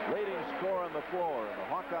 10. Leading score on the floor. And the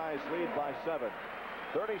Hawkeyes lead by 7.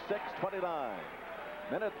 36-29.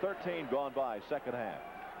 Minute 13 gone by, second half.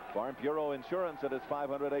 Farm Bureau Insurance and its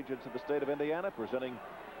 500 agents in the state of Indiana presenting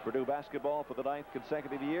Purdue basketball for the 9th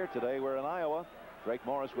consecutive year. Today we're in Iowa. Drake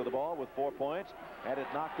Morris with the ball with 4 points. And it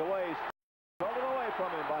knocked away. Stolen away from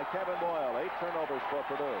him by Kevin Boyle. 8 turnovers for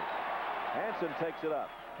Purdue. Hansen takes it up.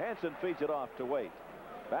 Hansen feeds it off to Waite.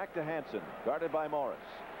 Back to Hansen, guarded by Morris.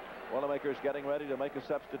 Boilermakers getting ready to make a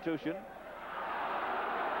substitution.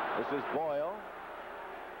 This is Boyle.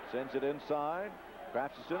 Sends it inside.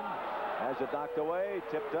 Krafcisin has it knocked away,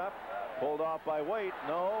 tipped up, pulled off by Waite.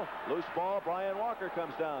 No, loose ball. Brian Walker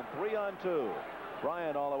comes down. 3-on-2.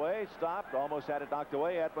 Brian all the way, stopped, almost had it knocked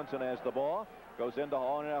away. Edmondson has the ball. Goes into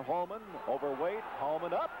Arnett Holman, over Waite.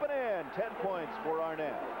 Holman up and in. 10 points for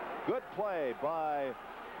Arnett. Good play by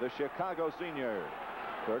the Chicago senior.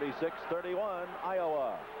 36-31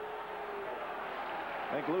 Iowa.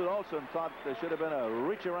 I think Lou Olson thought there should have been a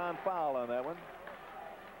reach around foul on that one.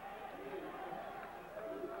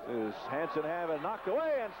 This is Hansen have it knocked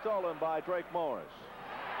away and stolen by Drake Morris.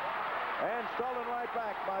 And stolen right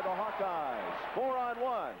back by the Hawkeyes.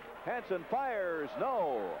 4-on-1. Hansen fires.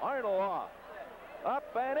 No. Arnold off. Up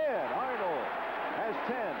and in. Arnold has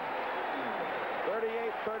 10.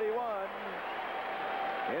 38-31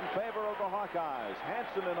 in favor of the Hawkeyes.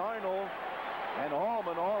 Hansen and Arnold and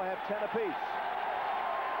Holman all have 10 apiece.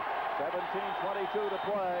 17:22 to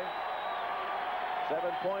play.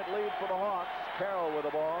 7-point lead for the Hawks. Carroll with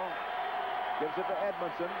the ball. Gives it to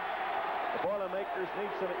Edmondson. The Boilermakers need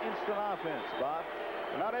some instant offense, Bob.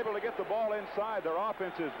 They're not able to get the ball inside. Their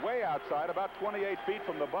offense is way outside, about 28 feet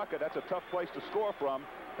from the bucket. That's a tough place to score from.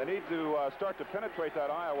 They need to start to penetrate that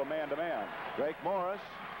Iowa man-to-man. Drake Morris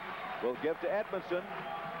will give to Edmondson.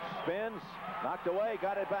 Spins, knocked away,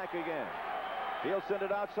 got it back again. He'll send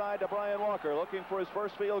it outside to Brian Walker, looking for his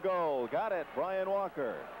first field goal. Got it. Brian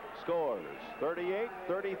Walker scores.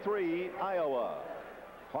 38-33 Iowa.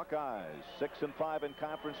 Hawkeyes 6-5 in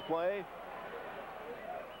conference play.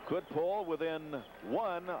 Could pull within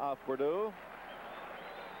 1 of Purdue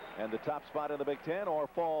and the top spot in the Big Ten, or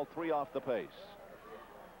fall 3 off the pace.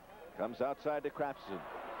 Comes outside to Krafcisin.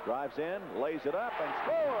 Drives in, lays it up, and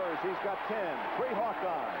scores. He's got 10. 3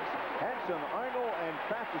 Hawkeyes. Hansen, Arnold, and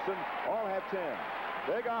Krafcisin all have 10.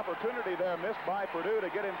 Big opportunity there missed by Purdue to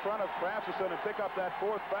get in front of Krafcisin and pick up that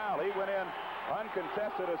 4th foul. He went in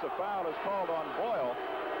uncontested as a foul is called on Boyle.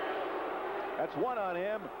 That's 1 on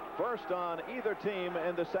him. First on either team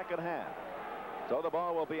in the second half. So the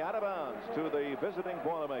ball will be out of bounds to the visiting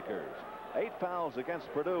Boilermakers. 8 fouls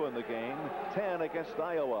against Purdue in the game, 10 against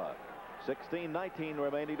Iowa. 16-19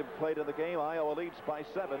 remaining to be played in the game. Iowa leads by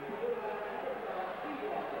 7.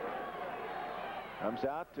 Comes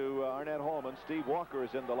out to Arnett Holman. Steve Walker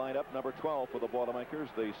is in the lineup, number 12 for the Boilermakers,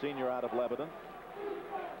 the senior out of Lebanon.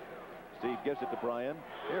 Steve gives it to Brian.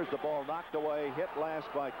 Here's the ball knocked away, hit last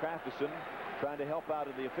by Krafcisin, trying to help out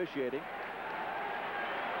in the officiating.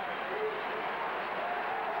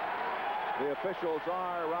 The officials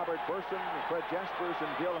are Robert Burson, Fred Jaspers, and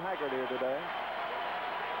Gil Haggard here today.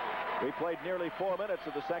 We played nearly 4 minutes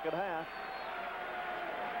of the second half.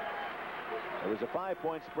 It was a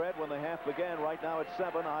 5-point spread when the half began. Right now it's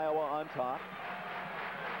 7. Iowa on top.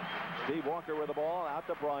 Steve Walker with the ball out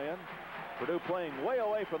to Bryan. Purdue playing way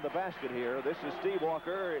away from the basket here. This is Steve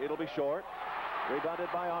Walker. It'll be short. Rebounded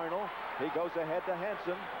by Arnold. He goes ahead to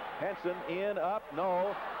Hansen. Hansen in, up,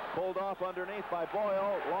 no. Pulled off underneath by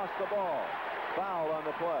Boyle. Lost the ball. Foul on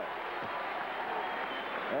the play.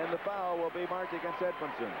 And the foul will be marked against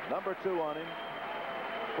Edmondson. Number 2 on him.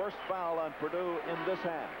 First foul on Purdue in this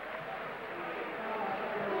half.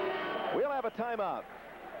 We'll have a timeout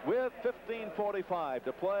with 15:45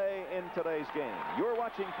 to play in today's game. You're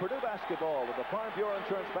watching Purdue basketball with the Farm Bureau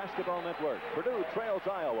Insurance Basketball Network. Purdue trails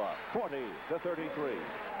Iowa 40-33.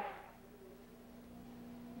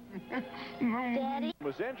 Daddy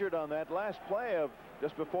Was injured on that last play of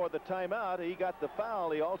just before the timeout. He got the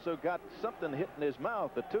foul. He also got something hit in his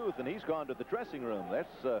mouth, the tooth, and he's gone to the dressing room.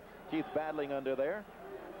 That's Keith battling under there.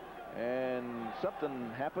 And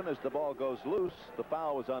something happened as the ball goes loose. The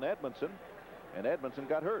foul was on Edmondson, and Edmondson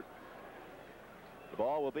got hurt. The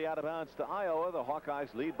ball will be out of bounds to Iowa. The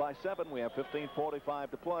Hawkeyes lead by 7. We have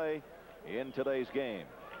 15:45 to play in today's game.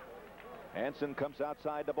 Hansen comes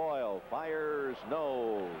outside to Boyle. Fires,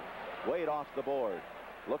 no. Wade off the board.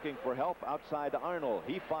 Looking for help outside to Arnold.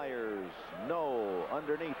 He fires, no.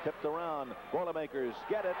 Underneath, tipped around. Boilermakers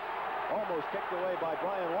get it. Almost kicked away by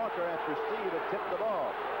Bryan Walker after Steve had tipped the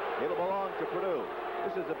ball. It'll belong to Purdue.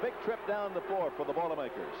 This is a big trip down the floor for the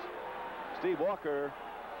Boilermakers. Steve Walker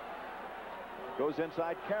goes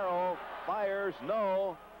inside. Carroll fires,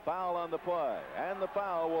 no. Foul on the play. And the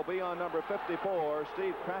foul will be on number 54,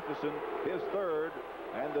 Steve Krafcisin, his 3rd,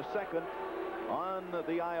 and the 2nd on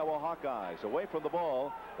the Iowa Hawkeyes. Away from the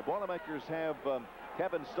ball, the Boilermakers have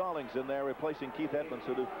Kevin Stallings in there replacing Keith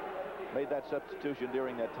Edmondson, who made that substitution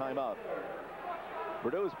during that timeout.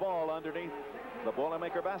 Purdue's ball underneath the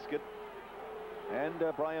Boilermaker basket, and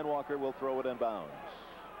Bryan Walker will throw it in bounds.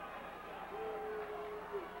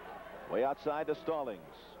 Way outside to Stallings.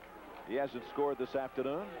 He hasn't scored this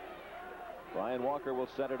afternoon. Bryan Walker will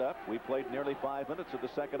set it up. We played nearly 5 minutes of the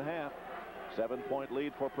second half. 7-point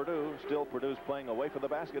lead for Purdue. Still Purdue's playing away from the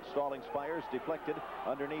basket. Stallings fires, deflected.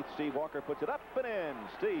 Underneath, Steve Walker puts it up and in.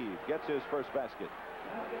 Steve gets his first basket.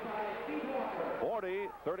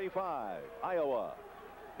 40-35, Iowa.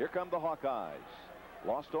 Here come the Hawkeyes.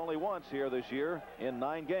 Lost only once here this year in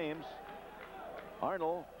 9 games.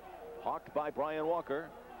 Arnold, hawked by Bryan Walker.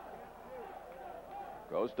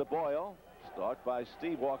 Goes to Boyle. Stalked by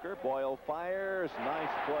Steve Walker. Boyle fires. Nice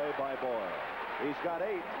play by Boyle. He's got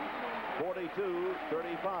 8.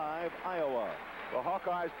 42-35, Iowa. The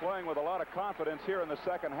Hawkeyes playing with a lot of confidence here in the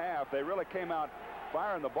second half. They really came out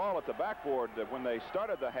firing the ball at the backboard. When they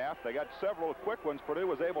started the half, they got several quick ones. Purdue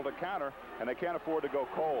was able to counter, and they can't afford to go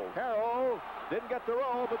cold. Carroll didn't get the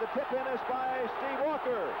roll, but the tip-in is by Steve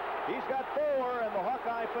Walker. He's got 4, and the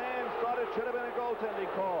Hawkeye fans thought it should have been a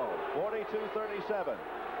goaltending call. 42-37.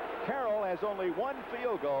 Carroll has only 1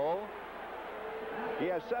 field goal. He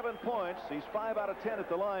has 7 points. He's 5 out of 10 at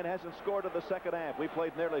the line. Hasn't scored in the second half. We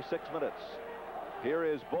played nearly 6 minutes. Here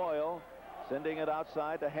is Boyle sending it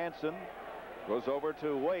outside to Hansen. Goes over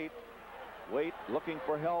to Waite. Waite looking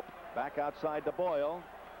for help. Back outside to Boyle.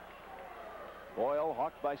 Boyle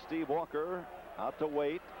hawked by Steve Walker. Out to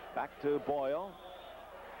Waite. Back to Boyle.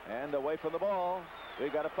 And away from the ball.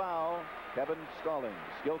 We've got a foul. Kevin Stallings,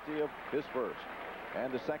 guilty of his first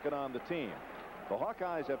and the 2nd on the team. The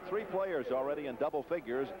Hawkeyes have 3 players already in double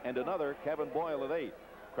figures, and another, Kevin Boyle, at 8.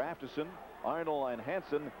 Krafcisin, Arnold, and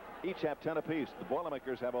Hansen each have 10 apiece. The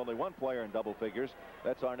Boilermakers have only 1 player in double figures.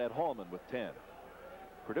 That's Arnett Hallman with 10.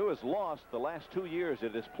 Purdue has lost the last 2 years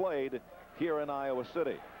it has played here in Iowa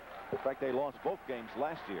City. In fact, they lost both games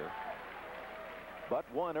last year, but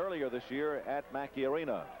won earlier this year at Mackey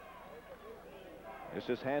Arena. This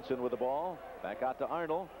is Hansen with the ball. Back out to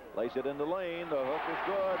Arnold. Lays it in the lane. The hook is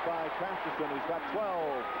good by Krafcisin. He's got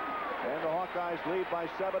 12. And the Hawkeyes lead by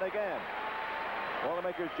 7 again.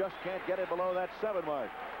 Boilermakers just can't get it below that 7 mark.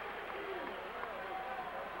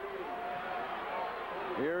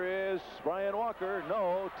 Here is Bryan Walker.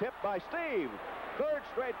 No. Tipped by Steve. 3rd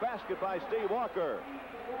straight basket by Steve Walker.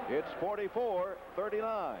 It's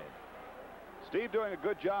 44-39. Steve doing a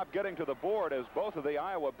good job getting to the board as both of the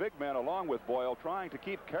Iowa big men, along with Boyle, trying to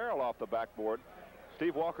keep Carroll off the backboard.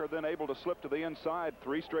 Steve Walker then able to slip to the inside.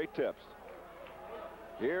 3 straight tips.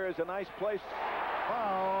 Here is a nice place.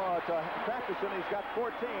 Oh, to Krafcisin. He's got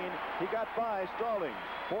 14. He got by Stallings.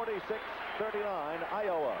 46-39,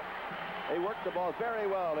 Iowa. They worked the ball very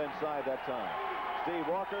well inside that time. Steve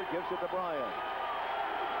Walker gives it to Bryan.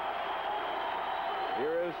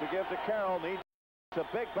 Here is to give to Carroll. Needs a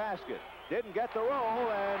big basket. Didn't get the roll,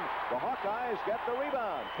 and the Hawkeyes get the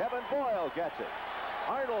rebound. Kevin Boyle gets it.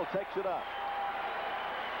 Arnold takes it up.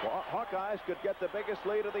 Hawkeyes could get the biggest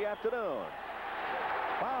lead of the afternoon.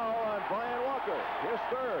 Foul on Bryan Walker, his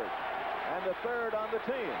third, and the third on the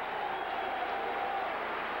team.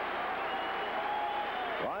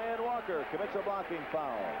 Bryan Walker commits a blocking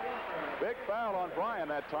foul. Big foul on Bryan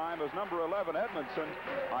that time as number 11, Edmondson,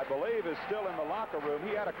 I believe, is still in the locker room.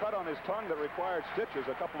 He had a cut on his tongue that required stitches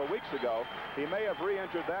a couple of weeks ago. He may have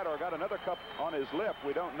re-injured that or got another cut on his lip.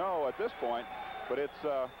 We don't know at this point, but it's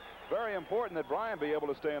very important that Bryan be able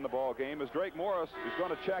to stay in the ball game, as Drake Morris is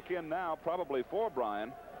going to check in now, probably for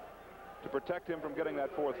Bryan, to protect him from getting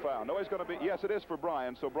that fourth foul. No, he's going to be, yes, it is for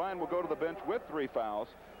Bryan. So Bryan will go to the bench with 3 fouls,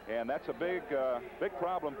 and that's a big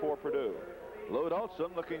problem for Purdue. Lute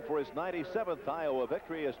Olson looking for his 97th Iowa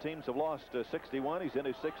victory as teams have lost 61. He's in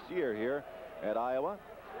his 6th year here at Iowa.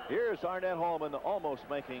 Here's Arnett Holman almost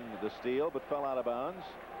making the steal, but fell out of bounds.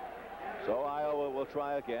 So Iowa will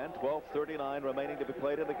try again. 12:39 remaining to be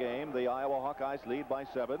played in the game. The Iowa Hawkeyes lead by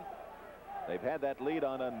 7. They've had that lead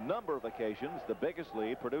on a number of occasions. The biggest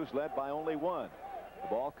lead, Purdue's led by only 1. The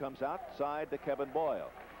ball comes outside to Kevin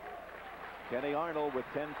Boyle. Kenny Arnold with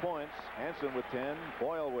 10 points. Hansen with 10.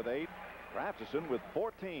 Boyle with 8. Krafcisin with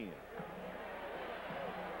 14.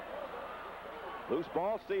 Loose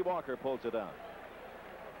ball. Steve Walker pulls it down.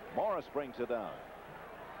 Morris brings it down.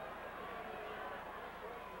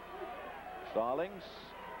 Stallings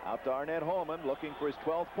out to Arnett Holman looking for his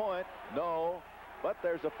 12th point. No, but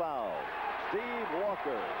there's a foul. Steve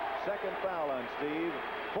Walker, second foul on Steve.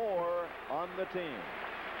 4 on the team.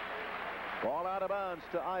 Ball out of bounds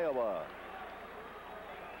to Iowa.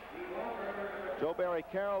 Joe Barry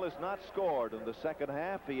Carroll has not scored in the second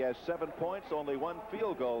half. He has 7 points, only 1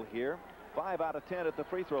 field goal here. 5 out of 10 at the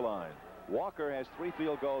free throw line. Walker has 3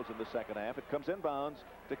 field goals in the second half. It comes inbounds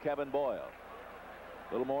to Kevin Boyle.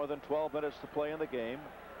 A little more than 12 minutes to play in the game.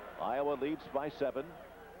 Iowa leads by 7.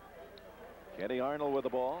 Kenny Arnold with the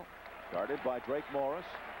ball, guarded by Drake Morris.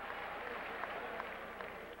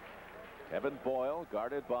 Kevin Boyle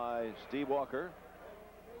guarded by Steve Walker.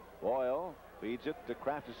 Boyle feeds it to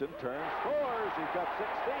Krafcisin, turns, scores. He's got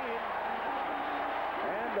 16.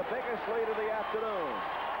 And the biggest lead of the afternoon.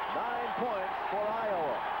 9 points for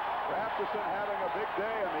Iowa. Krafcisin having a big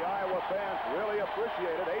day, and the Iowa fans really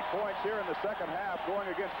appreciate it. 8 points here in the second half, going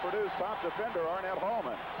against Purdue's top defender, Arnett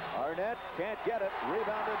Holman. Arnett can't get it.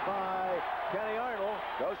 Rebounded by Kenny Arnold.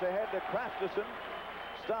 Goes ahead to Krafcisin.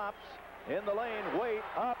 Stops in the lane. Wait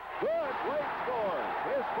up. Good. Wait scores.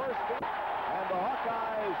 His first game. And the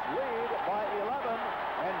Hawkeyes lead by 11.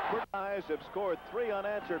 And Hawkeyes have scored 3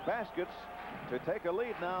 unanswered baskets to take a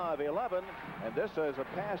lead now of 11. And this is a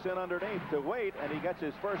pass in underneath to Wait, and he gets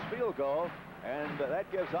his first field goal. And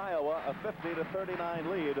that gives Iowa a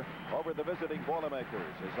 50-39 lead over the visiting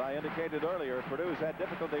Boilermakers. As I indicated earlier, Purdue's had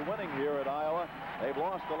difficulty winning here at Iowa. They've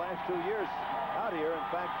lost the last 2 years out here. In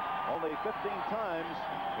fact, only 15 times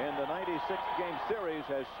in the 96-game series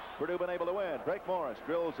has Purdue been able to win. Drake Morris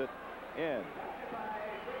drills it in.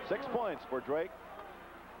 6 points for Drake.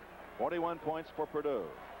 41 points for Purdue.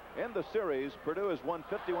 In the series, Purdue has won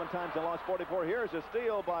 51 times and lost 44. Here's a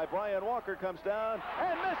steal by Bryan Walker, comes down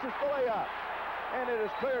and misses the layup. And it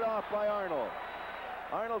is cleared off by Arnold.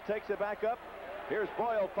 Arnold takes it back up. Here's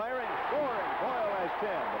Boyle firing, scoring. Boyle has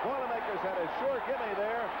 10. The Boilermakers had a sure gimme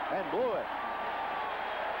there and blew it.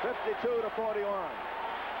 52-41.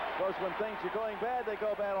 Of course, when things are going bad, they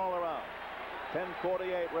go bad all around.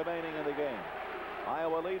 10:48 remaining in the game.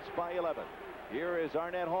 Iowa leads by 11. Here is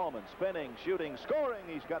Arnett Holman, spinning, shooting, scoring.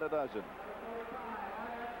 He's got a dozen.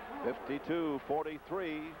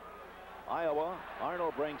 52-43. Iowa.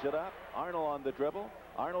 Arnold brings it up. Arnold on the dribble.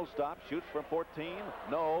 Arnold stops, shoots from 14.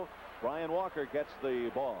 No. Bryan Walker gets the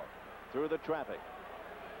ball through the traffic.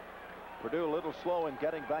 Purdue a little slow in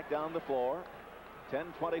getting back down the floor.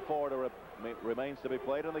 10:24 remains to be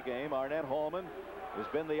played in the game. Arnett Holman has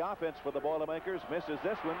been the offense for the Boilermakers. Misses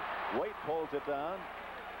this one. Wait pulls it down.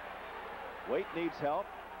 Wait needs help.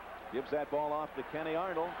 Gives that ball off to Kenny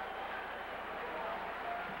Arnold.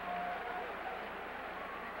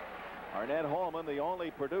 Arnett Holman, the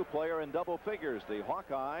only Purdue player in double figures. The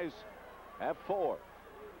Hawkeyes have 4.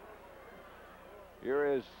 Here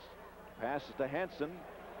is passes to Hansen.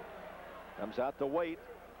 Comes out to Wait.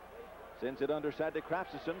 Sends it underside to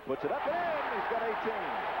Krafcisin. Puts it up and in. He's got 18.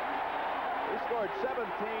 He scored 17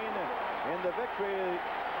 in the victory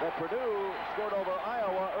that Purdue scored over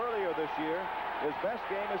Iowa earlier this year. His best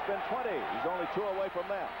game has been 20. He's only 2 away from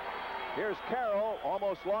that. Here's Carroll,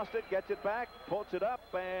 almost lost it, gets it back, pulls it up,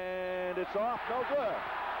 and it's off, no good.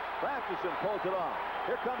 Krafcisin pulls it off.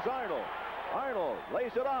 Here comes Arnold. Arnold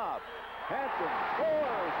lays it off. Hansen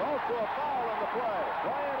scores, also a foul on the play.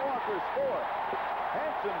 Brian Walker scores.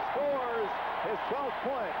 Hansen scores his 12th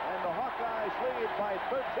point, and the Hawkeyes lead by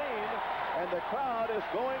 13, and the crowd is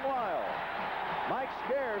going wild. Mike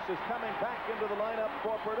Scarce is coming back into the lineup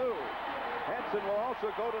for Purdue. Hansen will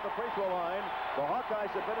also go to the free throw line. The Hawkeyes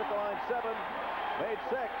have been at the line 7, made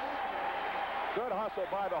 6. Good hustle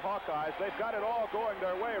by the Hawkeyes. They've got it all going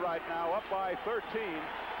their way right now, up by 13.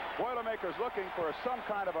 Boilermakers looking for some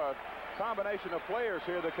kind of a combination of players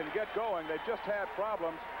here that can get going. They've just had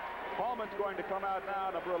problems. Hallman's going to come out now.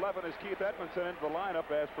 Number 11 is Keith Edmondson into the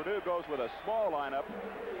lineup as Purdue goes with a small lineup.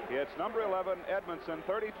 It's number 11, Edmondson,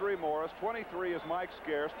 33, Morris, 23 is Mike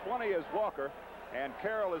Scarce, 20 is Walker, and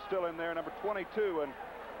Carroll is still in there, number 22. And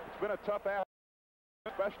it's been a tough afternoon,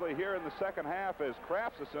 especially here in the second half, as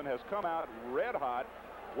Krafcisin has come out red hot,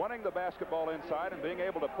 wanting the basketball inside and being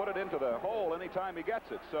able to put it into the hole anytime he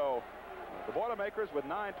gets it. So the Boilermakers, with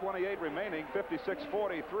 9:28 remaining,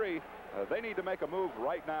 56-43, they need to make a move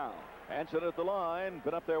right now. Hansen at the line,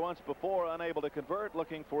 been up there once before, unable to convert,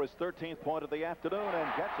 looking for his 13th point of the afternoon,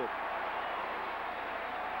 and gets it.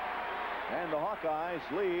 And the Hawkeyes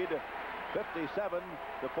lead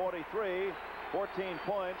 57-43, 14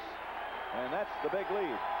 points, and that's the big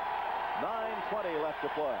lead. 9:20 left to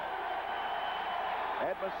play.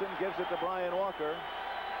 Edmondson gives it to Brian Walker.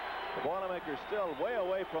 The Boilermakers still way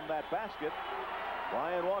away from that basket.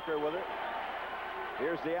 Brian Walker with it.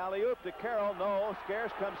 Here's the alley-oop to Carroll. No,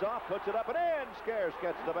 Scarce comes off, puts it up and in. Scarce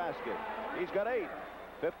gets the basket. He's got 8.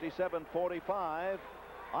 57-45,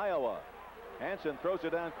 Iowa. Hansen throws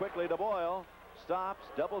it down quickly to Boyle. Stops,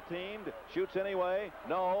 double-teamed, shoots anyway.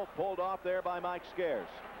 No, pulled off there by Mike Scarce,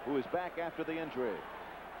 who is back after the injury.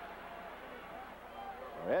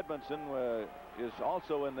 Edmondson is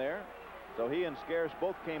also in there. So he and Scarce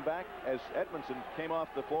both came back as Edmondson came off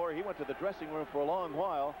the floor. He went to the dressing room for a long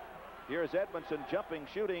while. Here's Edmondson jumping,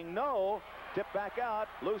 shooting. No. Tip back out.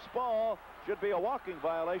 Loose ball. Should be a walking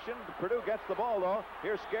violation. Purdue gets the ball, though.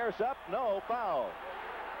 Here's Scarce up. No. Foul.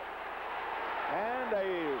 And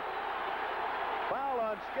a foul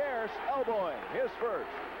on Scarce, elbowing. His first.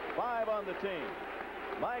 5 on the team.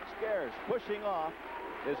 Mike Scarce pushing off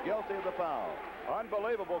is guilty of the foul.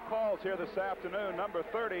 Unbelievable calls here this afternoon. Number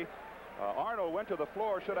 30. Arnold went to the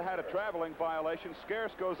floor, should have had a traveling violation.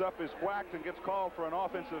 Scarce goes up, is whacked, and gets called for an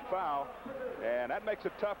offensive foul. And that makes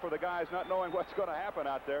it tough for the guys not knowing what's going to happen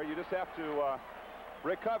out there. You just have to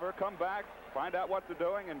recover, come back, find out what they're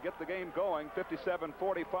doing, and get the game going.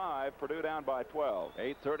 57-45, Purdue down by 12.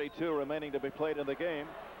 8:32 remaining to be played in the game.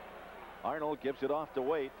 Arnold gives it off to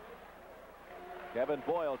Waite. Kevin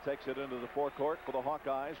Boyle takes it into the forecourt for the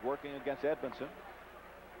Hawkeyes, working against Edmondson.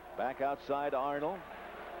 Back outside Arnold.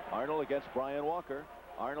 Arnold against Brian Walker.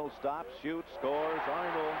 Arnold stops, shoots, scores.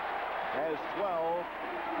 Arnold has 12,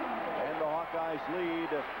 and the Hawkeyes lead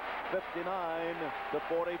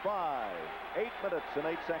 59-45. 8 minutes and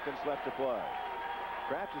 8 seconds left to play.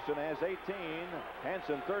 Krafcisin has 18,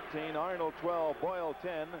 Hansen 13, Arnold 12, Boyle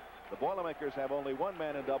 10. The Boilermakers have only one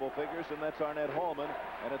man in double figures, and that's Arnett Hallman.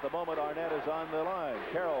 And at the moment, Arnett is on the line.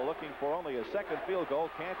 Carroll looking for only a second field goal,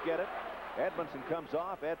 can't get it. Edmondson comes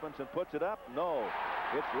off. Edmondson puts it up. No.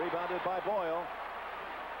 It's rebounded by Boyle.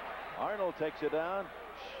 Arnold takes it down,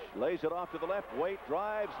 lays it off to the left. Waite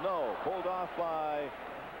drives. No. Pulled off by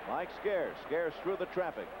Mike Scarce. Scarce through the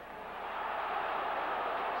traffic.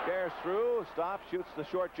 Scarce through. Stops. Shoots the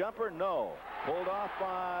short jumper. No. Pulled off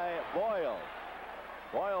by Boyle.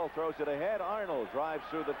 Boyle throws it ahead. Arnold drives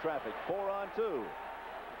through the traffic. 4-on-2.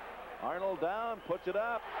 Arnold down. Puts it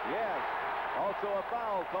up. Yes. Also a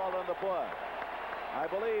foul called on the play. I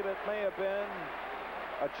believe it may have been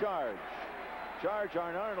a charge. Charge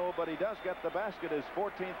on Arnold, but he does get the basket, his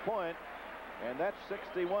 14th point, and that's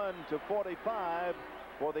 61-45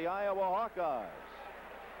 for the Iowa Hawkeyes.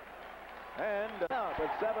 And now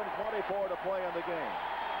with 7:24 to play in the game.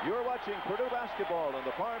 You're watching Purdue basketball on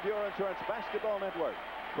the Farm Bureau Insurance Basketball Network.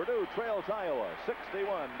 Purdue trails Iowa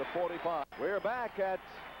 61-45. We're back at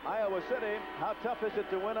Iowa City. How tough is it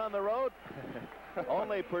to win on the road?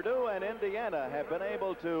 Only Purdue and Indiana have been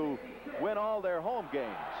able to win all their home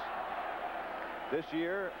games this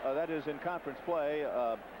year. That is in conference play.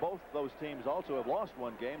 Both those teams also have lost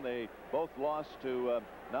one game. They both lost to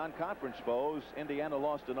non-conference foes. Indiana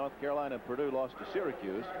lost to North Carolina and Purdue lost to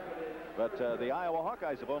Syracuse. But the Iowa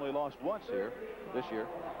Hawkeyes have only lost once here this year.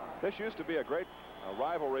 This used to be a great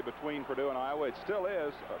rivalry between Purdue and Iowa. It still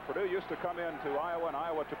is. Purdue used to come into Iowa and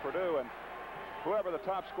Iowa to Purdue, and whoever the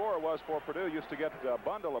top scorer was for Purdue used to get a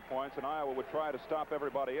bundle of points, and Iowa would try to stop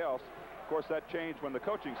everybody else. Of course, that changed when the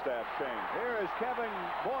coaching staff changed. Here is Kevin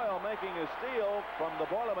Boyle making a steal from the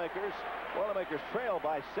Boilermakers. Boilermakers trail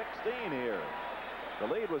by 16 here. The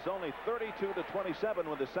lead was only 32-27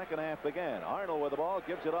 when the second half began. Arnold with the ball,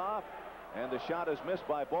 gives it off, and the shot is missed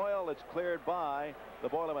by Boyle. It's cleared by the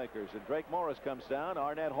Boilermakers, and Drake Morris comes down.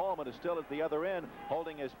 Arnett Hallman is still at the other end,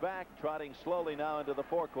 holding his back, trotting slowly now into the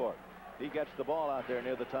forecourt. He gets the ball out there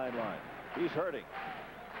near the timeline. He's hurting.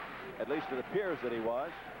 At least it appears that he was.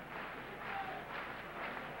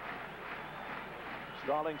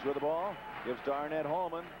 Stallings with the ball, gives to Arnett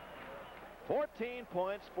Hallman. 14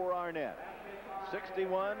 points for Arnett.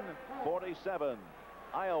 61-47.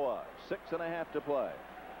 Iowa, 6.5 to play.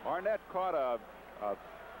 Arnett caught a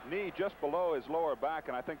knee just below his lower back,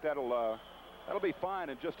 and I think that'll be fine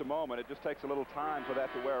in just a moment. It just takes a little time for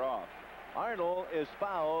that to wear off. Arnold is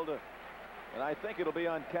fouled, and I think it'll be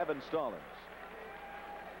on Kevin Stallings.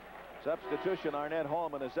 Substitution, Arnett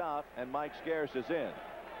Hallman is out, and Mike Scares is in.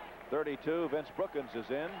 32, Vince Brookins is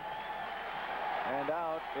in. And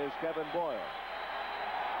out is Kevin Boyle.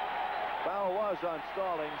 Foul was on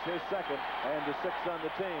Stallings, his second, and the sixth on the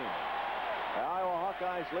team. The Iowa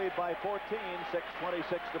Hawkeyes lead by 14,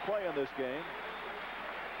 6:26 to play in this game.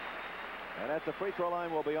 And at the free throw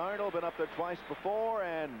line will be Arnold, been up there twice before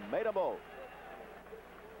and made them both.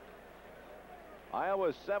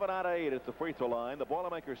 Iowa's 7 out of 8 at the free throw line. The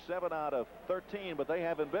Boilermakers 7 out of 13, but they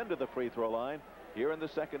haven't been to the free throw line here in the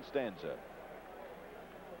second stanza.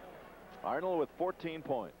 Arnold with 14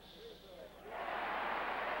 points.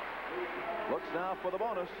 Looks now for the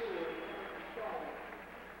bonus.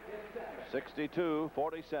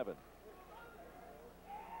 62-47.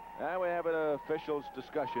 Now we have an officials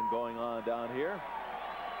discussion going on down here.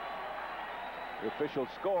 The official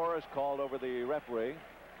score is called over the referee.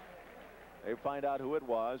 They find out who it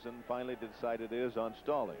was and finally decide it is on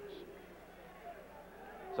Stallings.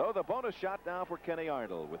 So the bonus shot now for Kenny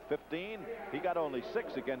Arnold with 15. He got only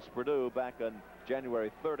 6 against Purdue back on January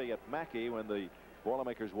 30 at Mackey when the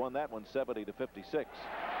Boilermakers won that one 70-56. 16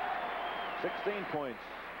 points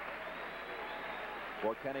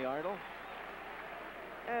for Kenny Arnold.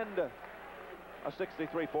 And a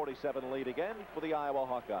 63-47 lead again for the Iowa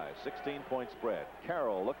Hawkeyes. 16-point spread.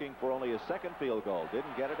 Carroll looking for only his second field goal.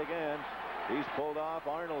 Didn't get it again. He's pulled off.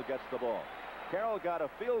 Arnold gets the ball. Carroll got a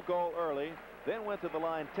field goal early, then went to the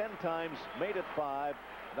line 10 times, made it 5.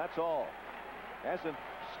 That's all. Hasn't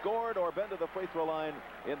scored or been to the free throw line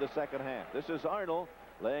in the second half. This is Arnold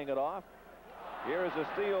laying it off. Here is a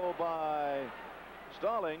steal by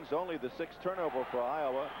Stallings. Only the 6th turnover for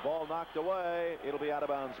Iowa. Ball knocked away. It'll be out of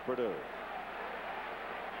bounds, Purdue.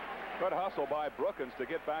 Good hustle by Brookins to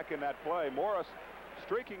get back in that play. Morris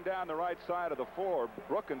streaking down the right side of the floor.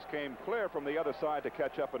 Brookins came clear from the other side to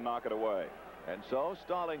catch up and knock it away. And so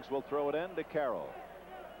Stallings will throw it in to Carroll.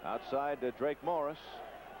 Outside to Drake Morris.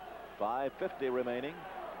 5:50 remaining.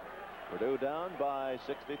 Purdue down by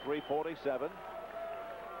 63-47.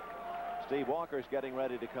 Steve Walker's getting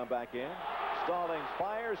ready to come back in. Stallings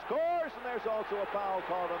fires, scores, and there's also a foul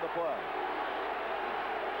called on the play.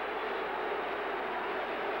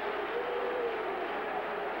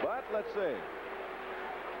 But let's see.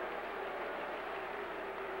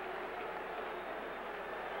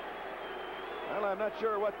 Well, I'm not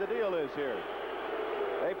sure what the deal is here.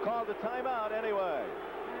 They've called a timeout anyway.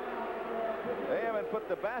 They haven't put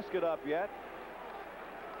the basket up yet.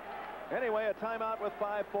 Anyway, a timeout with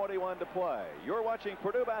 5:41 to play. You're watching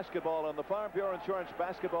Purdue basketball on the Farm Bureau Insurance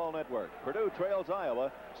Basketball Network. Purdue trails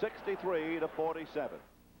Iowa 63-47.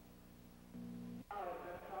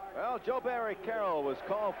 Well, Joe Barry Carroll was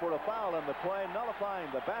called for a foul in the play, nullifying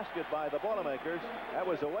the basket by the Boilermakers. That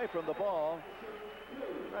was away from the ball.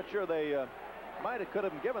 Not sure they could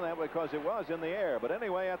have given that because it was in the air. But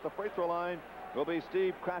anyway, at the free throw line will be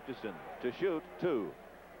Steve Krafcisin to shoot 2.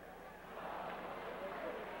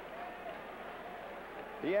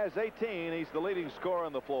 He has 18. He's the leading scorer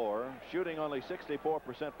on the floor, shooting only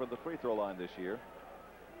 64% from the free throw line this year.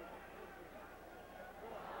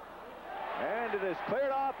 And it is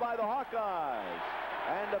cleared off by the Hawkeyes.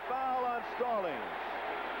 And a foul on Stallings.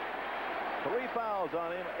 3 fouls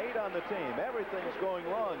on him, 8 on the team. Everything's going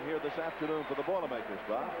wrong here this afternoon for the Boilermakers,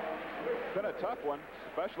 Bob. It's been a tough one,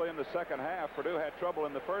 especially in the second half. Purdue had trouble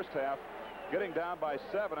in the first half, getting down by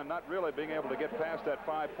 7 and not really being able to get past that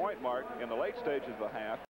 5-point mark in the late stages of the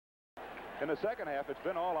half. In the second half, it's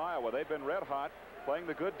been all Iowa. They've been red hot, playing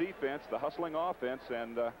the good defense, the hustling offense,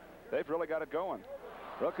 and they've really got it going.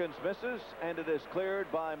 Brookins misses, and it is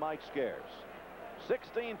cleared by Mike Scares.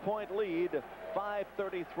 16-point lead,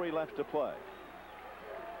 5:33 left to play.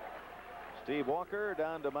 Steve Walker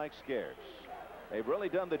down to Mike Scarce. They've really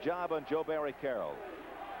done the job on Joe Barry Carroll.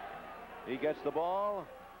 He gets the ball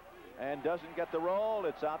and doesn't get the roll.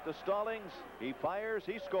 It's out to Stallings. He fires.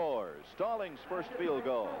 He scores. Stallings' first field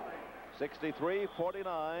goal.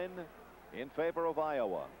 63-49 in favor of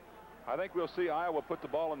Iowa. I think we'll see Iowa put the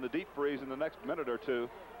ball in the deep freeze in the next minute or two.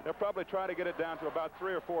 They'll probably try to get it down to about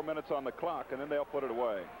 3 or 4 minutes on the clock, and then they'll put it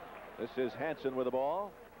away. This is Hansen with the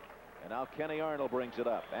ball. And now Kenny Arnold brings it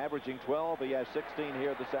up. Averaging 12. He has 16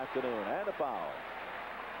 here this afternoon. And a foul.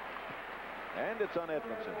 And it's on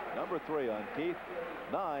Edmondson. Number 3 on Keith.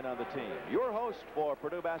 9 on the team. Your host for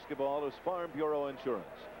Purdue basketball is Farm Bureau Insurance.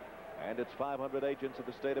 And its 500 agents of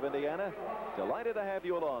the state of Indiana. Delighted to have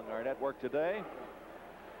you along our network today.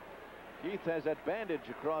 Keith has that bandage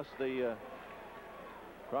across the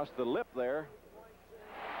lip there.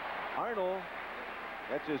 Arnold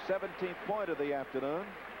gets his 17th point of the afternoon.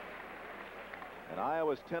 And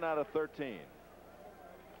Iowa's 10 out of 13.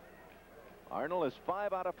 Arnold is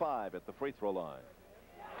 5 out of 5 at the free throw line.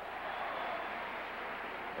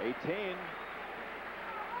 18.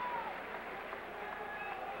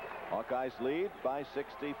 Hawkeyes lead by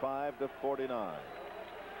 65-49.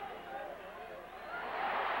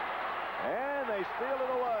 And they steal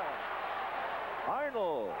it away.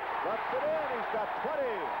 Arnold left it in. He's got 20.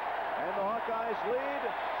 And the Hawkeyes lead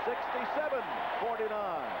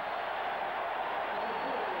 67-49.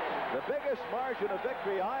 The biggest margin of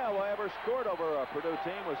victory Iowa ever scored over a Purdue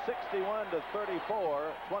team was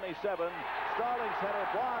 61-34, 27. Stallings had her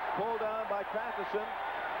blocked, pulled down by Krafcisin.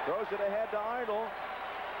 Throws it ahead to Arnold.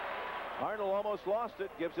 Arnold almost lost it,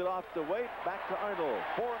 gives it off to Waite, back to Arnold.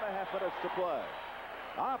 4.5 minutes to play.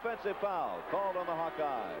 Offensive foul called on the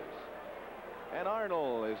Hawkeyes. And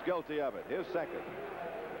Arnold is guilty of it, his second.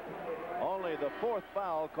 Only the 4th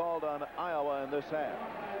foul called on Iowa in this half.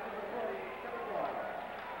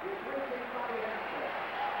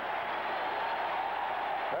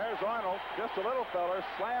 There's Arnold, just a little feller,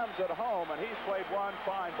 slams it home, and he's played one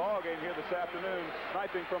fine ball game here this afternoon,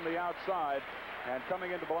 sniping from the outside. And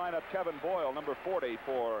coming into the lineup, Kevin Boyle, number 40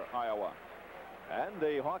 for Iowa. And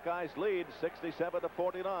the Hawkeyes lead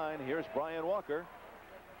 67-49. Here's Brian Walker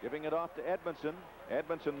giving it off to Edmondson.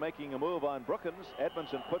 Edmondson making a move on Brookins.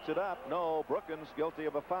 Edmondson puts it up. No, Brookins guilty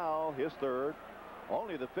of a foul, his 3rd.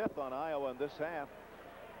 Only the 5th on Iowa in this half.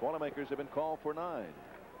 Boilermakers have been called for 9.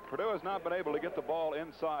 Purdue has not been able to get the ball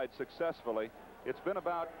inside successfully. It's been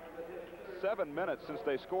about 7 minutes since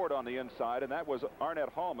they scored on the inside, and that was Arnett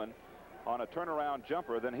Hallman on a turnaround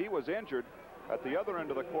jumper. Then he was injured at the other end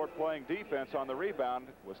of the court playing defense on the rebound,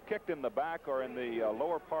 was kicked in the back or in the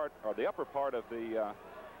lower part or the upper part of the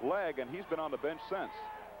leg, and he's been on the bench since.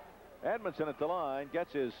 Edmondson at the line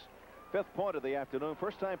gets his 5th point of the afternoon.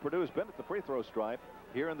 First time Purdue has been at the free throw stripe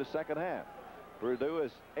here in the second half. Purdue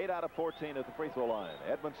is 8 out of 14 at the free throw line.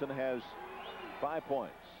 Edmondson has 5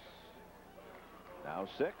 points. Now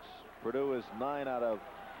 6. Purdue is 9 out of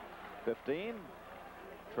 15.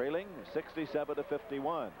 Trailing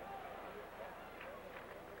 67-51.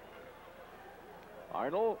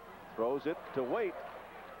 Arnold throws it to Waite.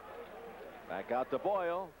 Back out to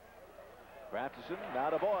Boyle. Krafcisin now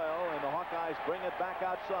to Boyle, and the Hawkeyes bring it back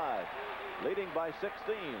outside, leading by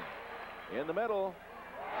 16. In the middle,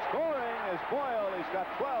 scoring is Boyle. He's got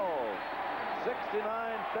 12.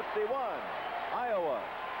 69-51. Iowa.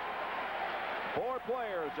 4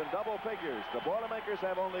 players in double figures. The Boilermakers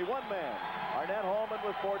have only 1 man. Arnett Hallman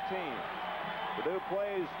with 14. Purdue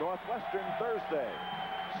plays Northwestern Thursday.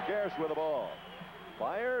 Scarce with the ball.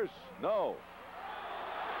 Fires? No.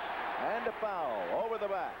 And a foul over the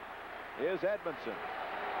back is Edmondson.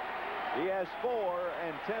 He has 4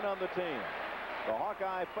 and 10 on the team. The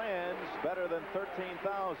Hawkeye fans, better than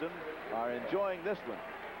 13,000, are enjoying this one.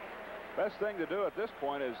 Best thing to do at this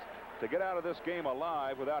point is to get out of this game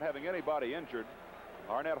alive without having anybody injured.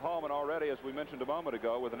 Arnett Hallman already, as we mentioned a moment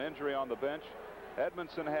ago, with an injury on the bench.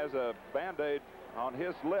 Edmondson has a Band-Aid on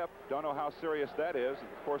his lip. Don't know how serious that is.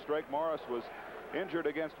 Of course, Drake Morris was injured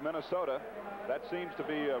against Minnesota. That seems to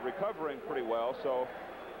be recovering pretty well. So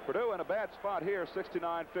Purdue in a bad spot here,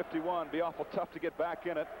 69-51. Be awful tough to get back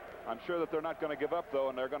in it. I'm sure that they're not going to give up, though,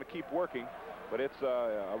 and they're going to keep working. But it's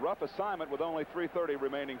a rough assignment with only 3:30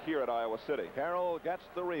 remaining here at Iowa City. Carroll gets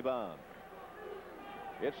the rebound.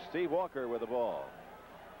 It's Steve Walker with the ball.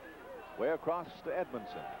 Way across to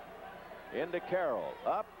Edmondson. Into Carroll.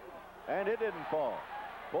 Up, and it didn't fall.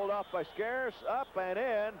 Pulled off by Scarce. Up and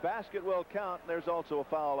in. Basket will count, and there's also a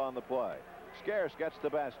foul on the play. Scarce gets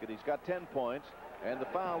the basket. He's got 10 points, and the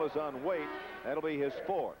foul is on Waite. That'll be his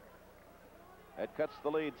 4th. That cuts the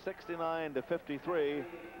lead 69-53.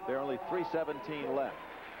 There are only 3:17 left.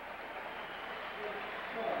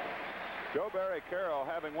 Joe Barry Carroll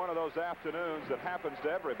having one of those afternoons that happens to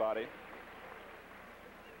everybody.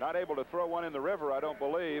 Not able to throw one in the river, I don't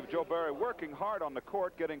believe. Joe Barry working hard on the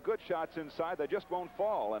court, getting good shots inside. They just won't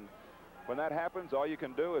fall. And when that happens, all you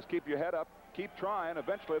can do is keep your head up, keep trying.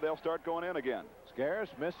 Eventually, they'll start going in again. Scarce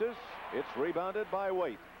misses. It's rebounded by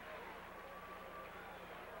Waite.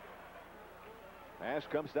 Pass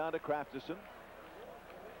comes down to Krafcisin.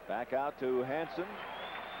 Back out to Hansen.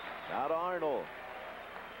 Now to Arnold.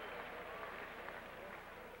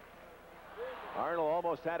 Arnold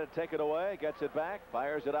almost had it taken away. Gets it back.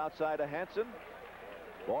 Fires it outside to Hansen.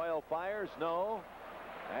 Boyle fires. No.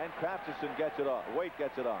 And Krafcisin gets it off. Waite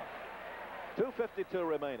gets it off. 2:52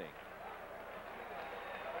 remaining.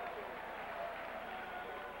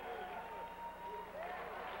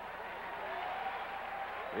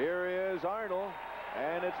 Here is Arnold.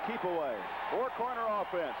 And it's keep away. Four-corner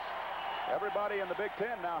offense. Everybody in the Big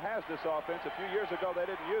Ten now has this offense. A few years ago they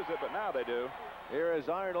didn't use it, but now they do. Here is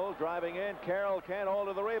Arnold driving in. Carroll can't hold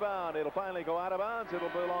to the rebound. It'll finally go out of bounds. It'll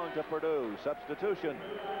belong to Purdue. Substitution.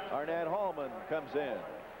 Arnett Hallman comes in.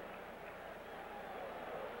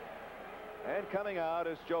 And coming out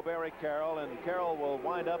is Joe Barry Carroll, and Carroll will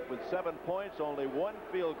wind up with 7 points, only 1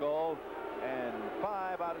 field goal, and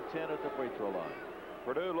 5 out of 10 at the free throw line.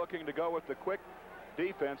 Purdue looking to go with the quick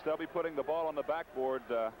defense. They'll be putting the ball on the backboard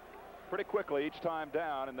pretty quickly each time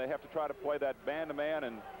down, and they have to try to play that man-to-man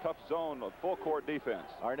and tough zone of full court defense.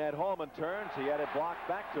 Arnett Hallman turns. He had it blocked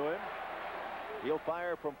back to him. He'll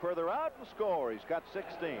fire from further out and score. He's got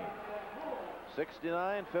 16.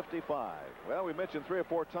 69-55. Well, we mentioned 3 or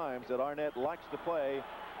 4 times that Arnett likes to play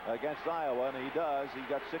against Iowa, and he does. He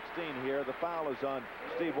got 16 here. The foul is on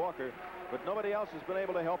Steve Walker, but nobody else has been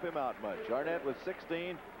able to help him out much. Arnett with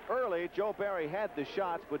 16. Early, Joe Barry had the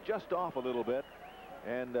shots, but just off a little bit,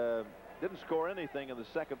 and didn't score anything in the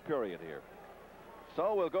second period here.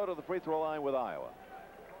 So we'll go to the free throw line with Iowa.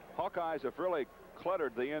 Hawkeyes have really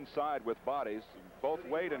cluttered the inside with bodies. Both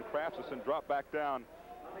Wade and Krafcisin drop back down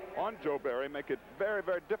on Joe Barry, make it very,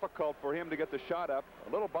 very difficult for him to get the shot up.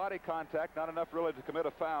 A little body contact, not enough really to commit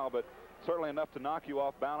a foul, but certainly enough to knock you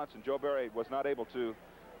off balance, and Joe Barry was not able to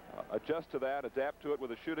adjust to that, adapt to it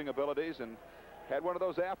with his shooting abilities, and had one of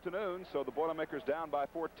those afternoons. So the Boilermakers down by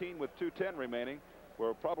 14 with 2:10 remaining.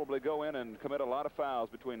 Will probably go in and commit a lot of fouls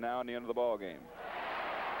between now and the end of the ball game.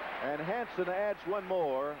 And Hansen adds 1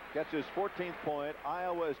 more, gets his 14th point.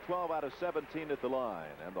 Iowa is 12 out of 17 at the line,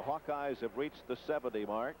 and the Hawkeyes have reached the 70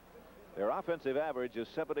 mark. Their offensive average is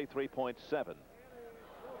 73.7.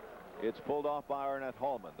 It's pulled off by Arnett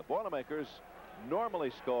Hallman. The Boilermakers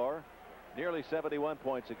normally score nearly 71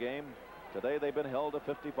 points a game. Today they've been held to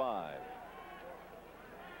 55.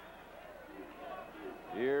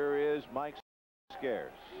 Here is Mike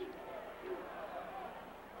Scarce.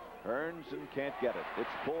 Earns and can't get it. It's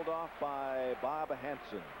pulled off by Bob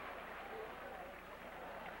Hansen.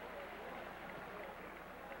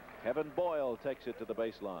 Kevin Boyle takes it to the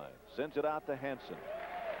baseline. Sends it out to Hansen.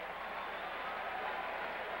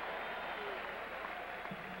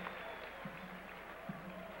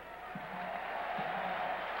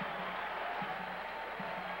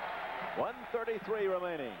 .133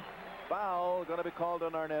 remaining. Foul going to be called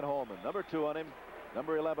on Arnett Hallman. Number 2 on him.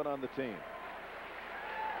 Number 11 on the team.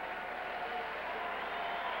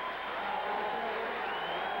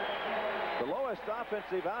 The lowest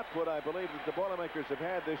offensive output, I believe, that the Boilermakers have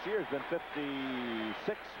had this year has been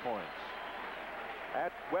 56 points.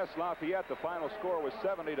 At West Lafayette, the final score was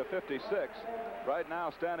 70-56. Right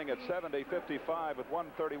now, standing at 70-55 with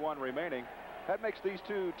 1:31 remaining. That makes these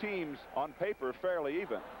two teams, on paper, fairly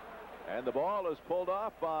even. And the ball is pulled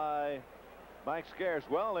off by Mike Scarce.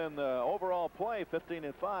 Well, in the overall play,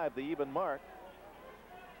 15-5, the even mark.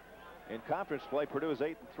 In conference play, Purdue is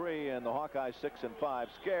 8-3, and the Hawkeyes 6-5.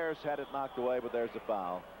 Scarce had it knocked away, but there's the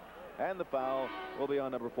foul. And the foul will be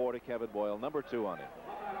on number 40, Kevin Boyle, number 2 on him.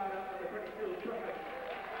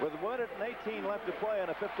 With 1:18 left to play and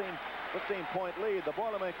a 15-point lead, the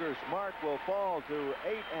Boilermakers' mark will fall to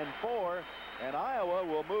 8-4, and Iowa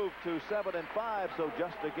will move to 7-5, so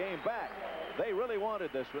just a game back. They really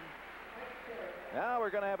wanted this one. Now we're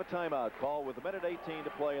going to have a timeout call with 1:18 to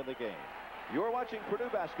play in the game. You're watching Purdue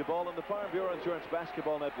basketball on the Farm Bureau Insurance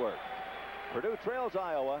Basketball Network. Purdue trails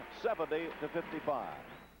Iowa 70-55.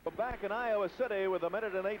 But back in Iowa City with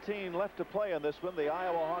 1:18 left to play in this one, the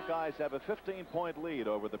Iowa Hawkeyes have a 15-point lead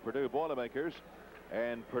over the Purdue Boilermakers.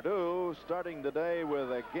 And Purdue, starting today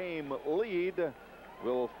with a game lead,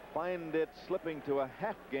 will find it slipping to a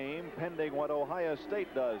half game pending what Ohio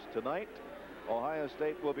State does tonight. Ohio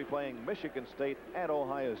State will be playing Michigan State at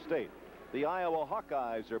Ohio State. The Iowa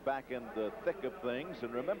Hawkeyes are back in the thick of things.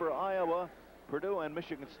 And remember, Iowa Purdue and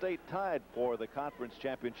Michigan State tied for the conference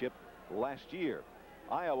championship last year.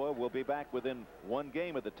 Iowa will be back within one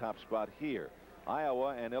game of the top spot here.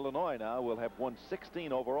 Iowa and Illinois now will have won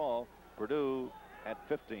 16 overall. Purdue at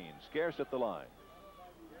 15. Scarce at the line.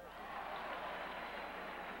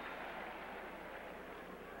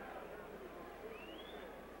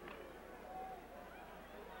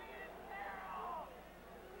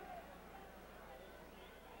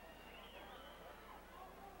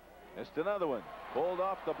 Missed another one. Pulled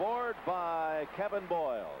off the board by Kevin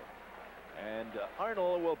Boyle. And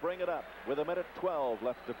Arnold will bring it up with 1:12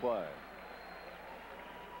 left to play.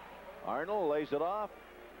 Arnold lays it off.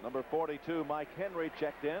 Number 42, Mike Henry,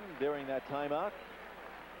 checked in during that timeout.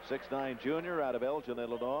 6'9" junior out of Elgin,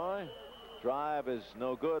 Illinois. Drive is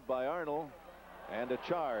no good by Arnold. And a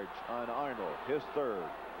charge on Arnold, his third.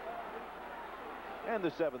 And the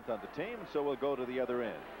 7th on the team, so we'll go to the other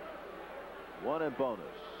end. 1 and bonus.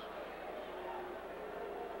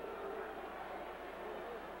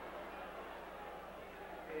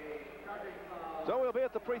 So we'll be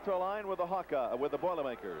at the free throw line with the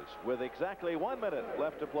Boilermakers with exactly 1 minute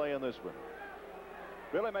left to play in this one.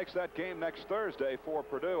 Really makes that game next Thursday for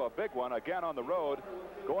Purdue a big one, again on the road,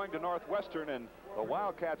 going to Northwestern, and the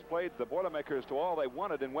Wildcats played the Boilermakers to all they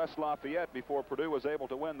wanted in West Lafayette before Purdue was able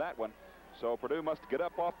to win that one. So Purdue must get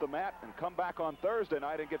up off the mat and come back on Thursday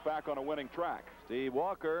night and get back on a winning track. Steve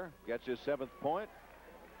Walker gets his 7th point.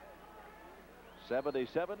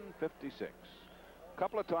 77-56. A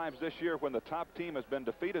couple of times this year when the top team has been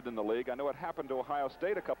defeated in the league, I know it happened to Ohio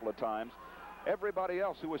State a couple of times, everybody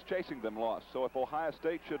else who was chasing them lost. So if Ohio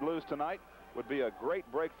State should lose tonight, would be a great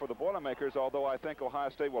break for the Boilermakers, although I think Ohio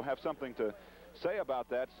State will have something to say about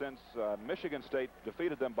that since Michigan State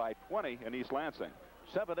defeated them by 20 in East Lansing.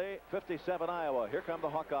 70-57 Iowa. Here come the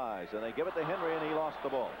Hawkeyes, and they give it to Henry, and he lost the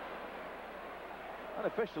ball.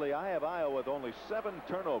 Unofficially, I have Iowa with only 7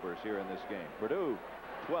 turnovers here in this game. Purdue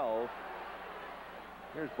 12.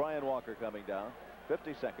 Here's Brian Walker coming down.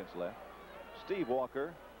 50 seconds left. Steve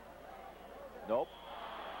Walker. Nope.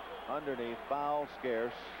 Underneath. Foul.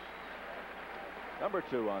 Scarce. Number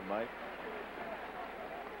 2 on Mike.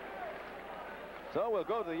 So we'll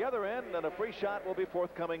go to the other end, and a free shot will be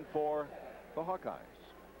forthcoming for the Hawkeyes.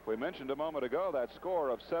 We mentioned a moment ago that score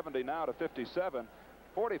of 70 now to 57.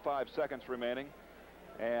 45 seconds remaining.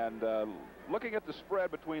 And looking at the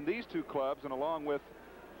spread between these two clubs, and along with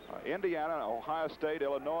Indiana, Ohio State,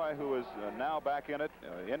 Illinois, who is now back in it.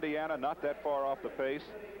 Indiana not that far off the pace.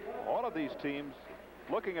 All of these teams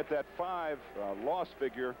looking at that 5 loss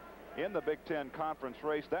figure in the Big Ten conference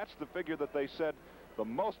race. That's the figure that they said the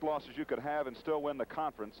most losses you could have and still win the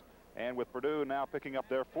conference. And with Purdue now picking up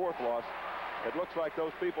their 4th loss, it looks like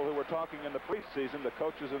those people who were talking in the preseason, the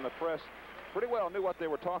coaches and the press, pretty well knew what they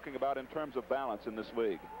were talking about in terms of balance in this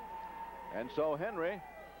league. And so Henry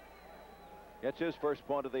gets his first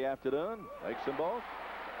point of the afternoon. Makes them both.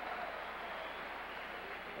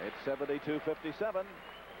 It's 72-57.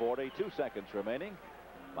 42 seconds remaining.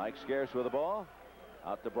 Mike Scarce with the ball.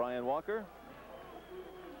 Out to Brian Walker.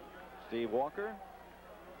 Steve Walker.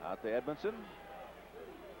 Out to Edmondson.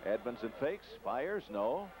 Edmondson fakes. Fires.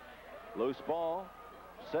 No. Loose ball.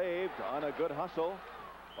 Saved on a good hustle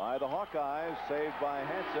by the Hawkeyes. Saved by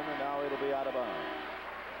Hansen, and now it'll be out of bounds.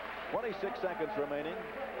 26 seconds remaining.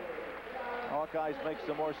 Hawkeyes make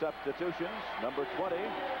some more substitutions. Number 20,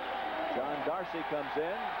 John Darcy comes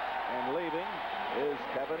in, and leaving is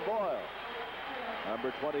Kevin Boyle.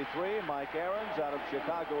 Number 23, Mike Ahrens out of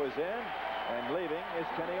Chicago is in, and leaving is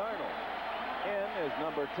Kenny Arnold. In is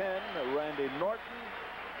number 10, Randy Norton.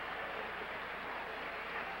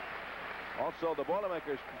 Also, the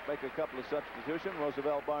Boilermakers make a couple of substitutions.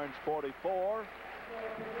 Roosevelt Barnes, 44,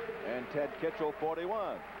 and Ted Kitchell,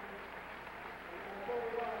 41.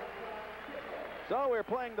 So we're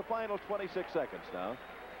playing the final 26 seconds now,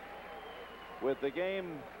 with the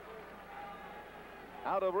game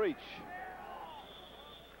out of reach.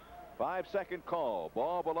 5-second call.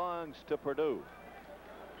 Ball belongs to Purdue.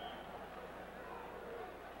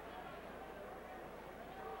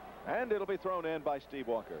 And it'll be thrown in by Steve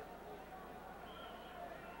Walker.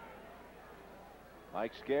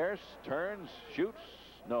 Mike Scarce turns, shoots,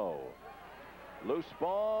 no. Loose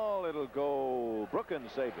ball, it'll go.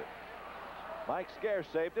 Brookins saved it. Mike Scarce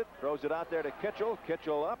saved it, throws it out there to Kitchell.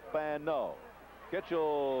 Kitchell up, and no.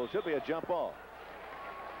 Kitchell should be a jump ball.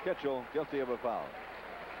 Kitchell guilty of a foul.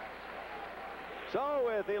 So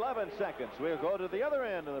with 11 seconds, we'll go to the other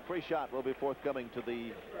end, and the free shot will be forthcoming to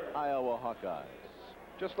the Iowa Hawkeyes.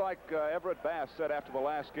 Just like Everett Bass said after the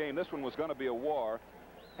last game, this one was going to be a war.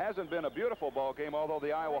 Hasn't been a beautiful ball game, although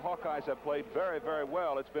the Iowa Hawkeyes have played very, very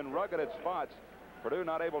well. It's been rugged at spots, Purdue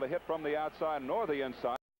not able to hit from the outside nor the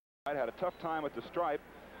inside. Had a tough time at the stripe.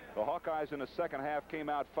 The Hawkeyes in the second half came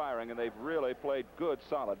out firing, and they've really played good,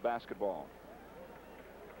 solid basketball.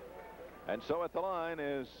 And so at the line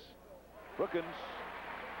is Brookins.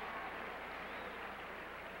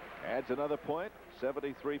 Adds another point,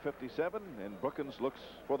 73-57, and Brookins looks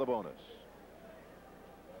for the bonus.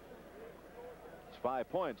 It's 5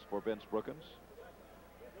 points for Vince Brookins.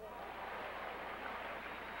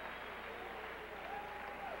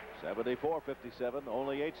 (74-57),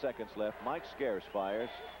 only 8 seconds left. Mike Scares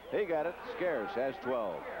fires. He got it. Scares has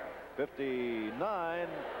 12. 59.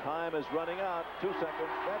 Time is running out. 2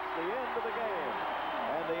 seconds. That's the end of the game.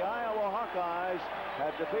 And the Iowa Hawkeyes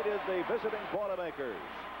have defeated the visiting Boilermakers.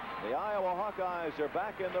 The Iowa Hawkeyes are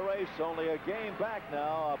back in the race, only a game back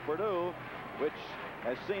now of Purdue, which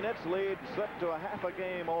has seen its lead slip to a half a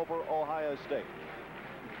game over Ohio State.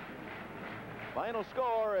 Final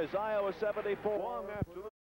score is Iowa 74. Long after the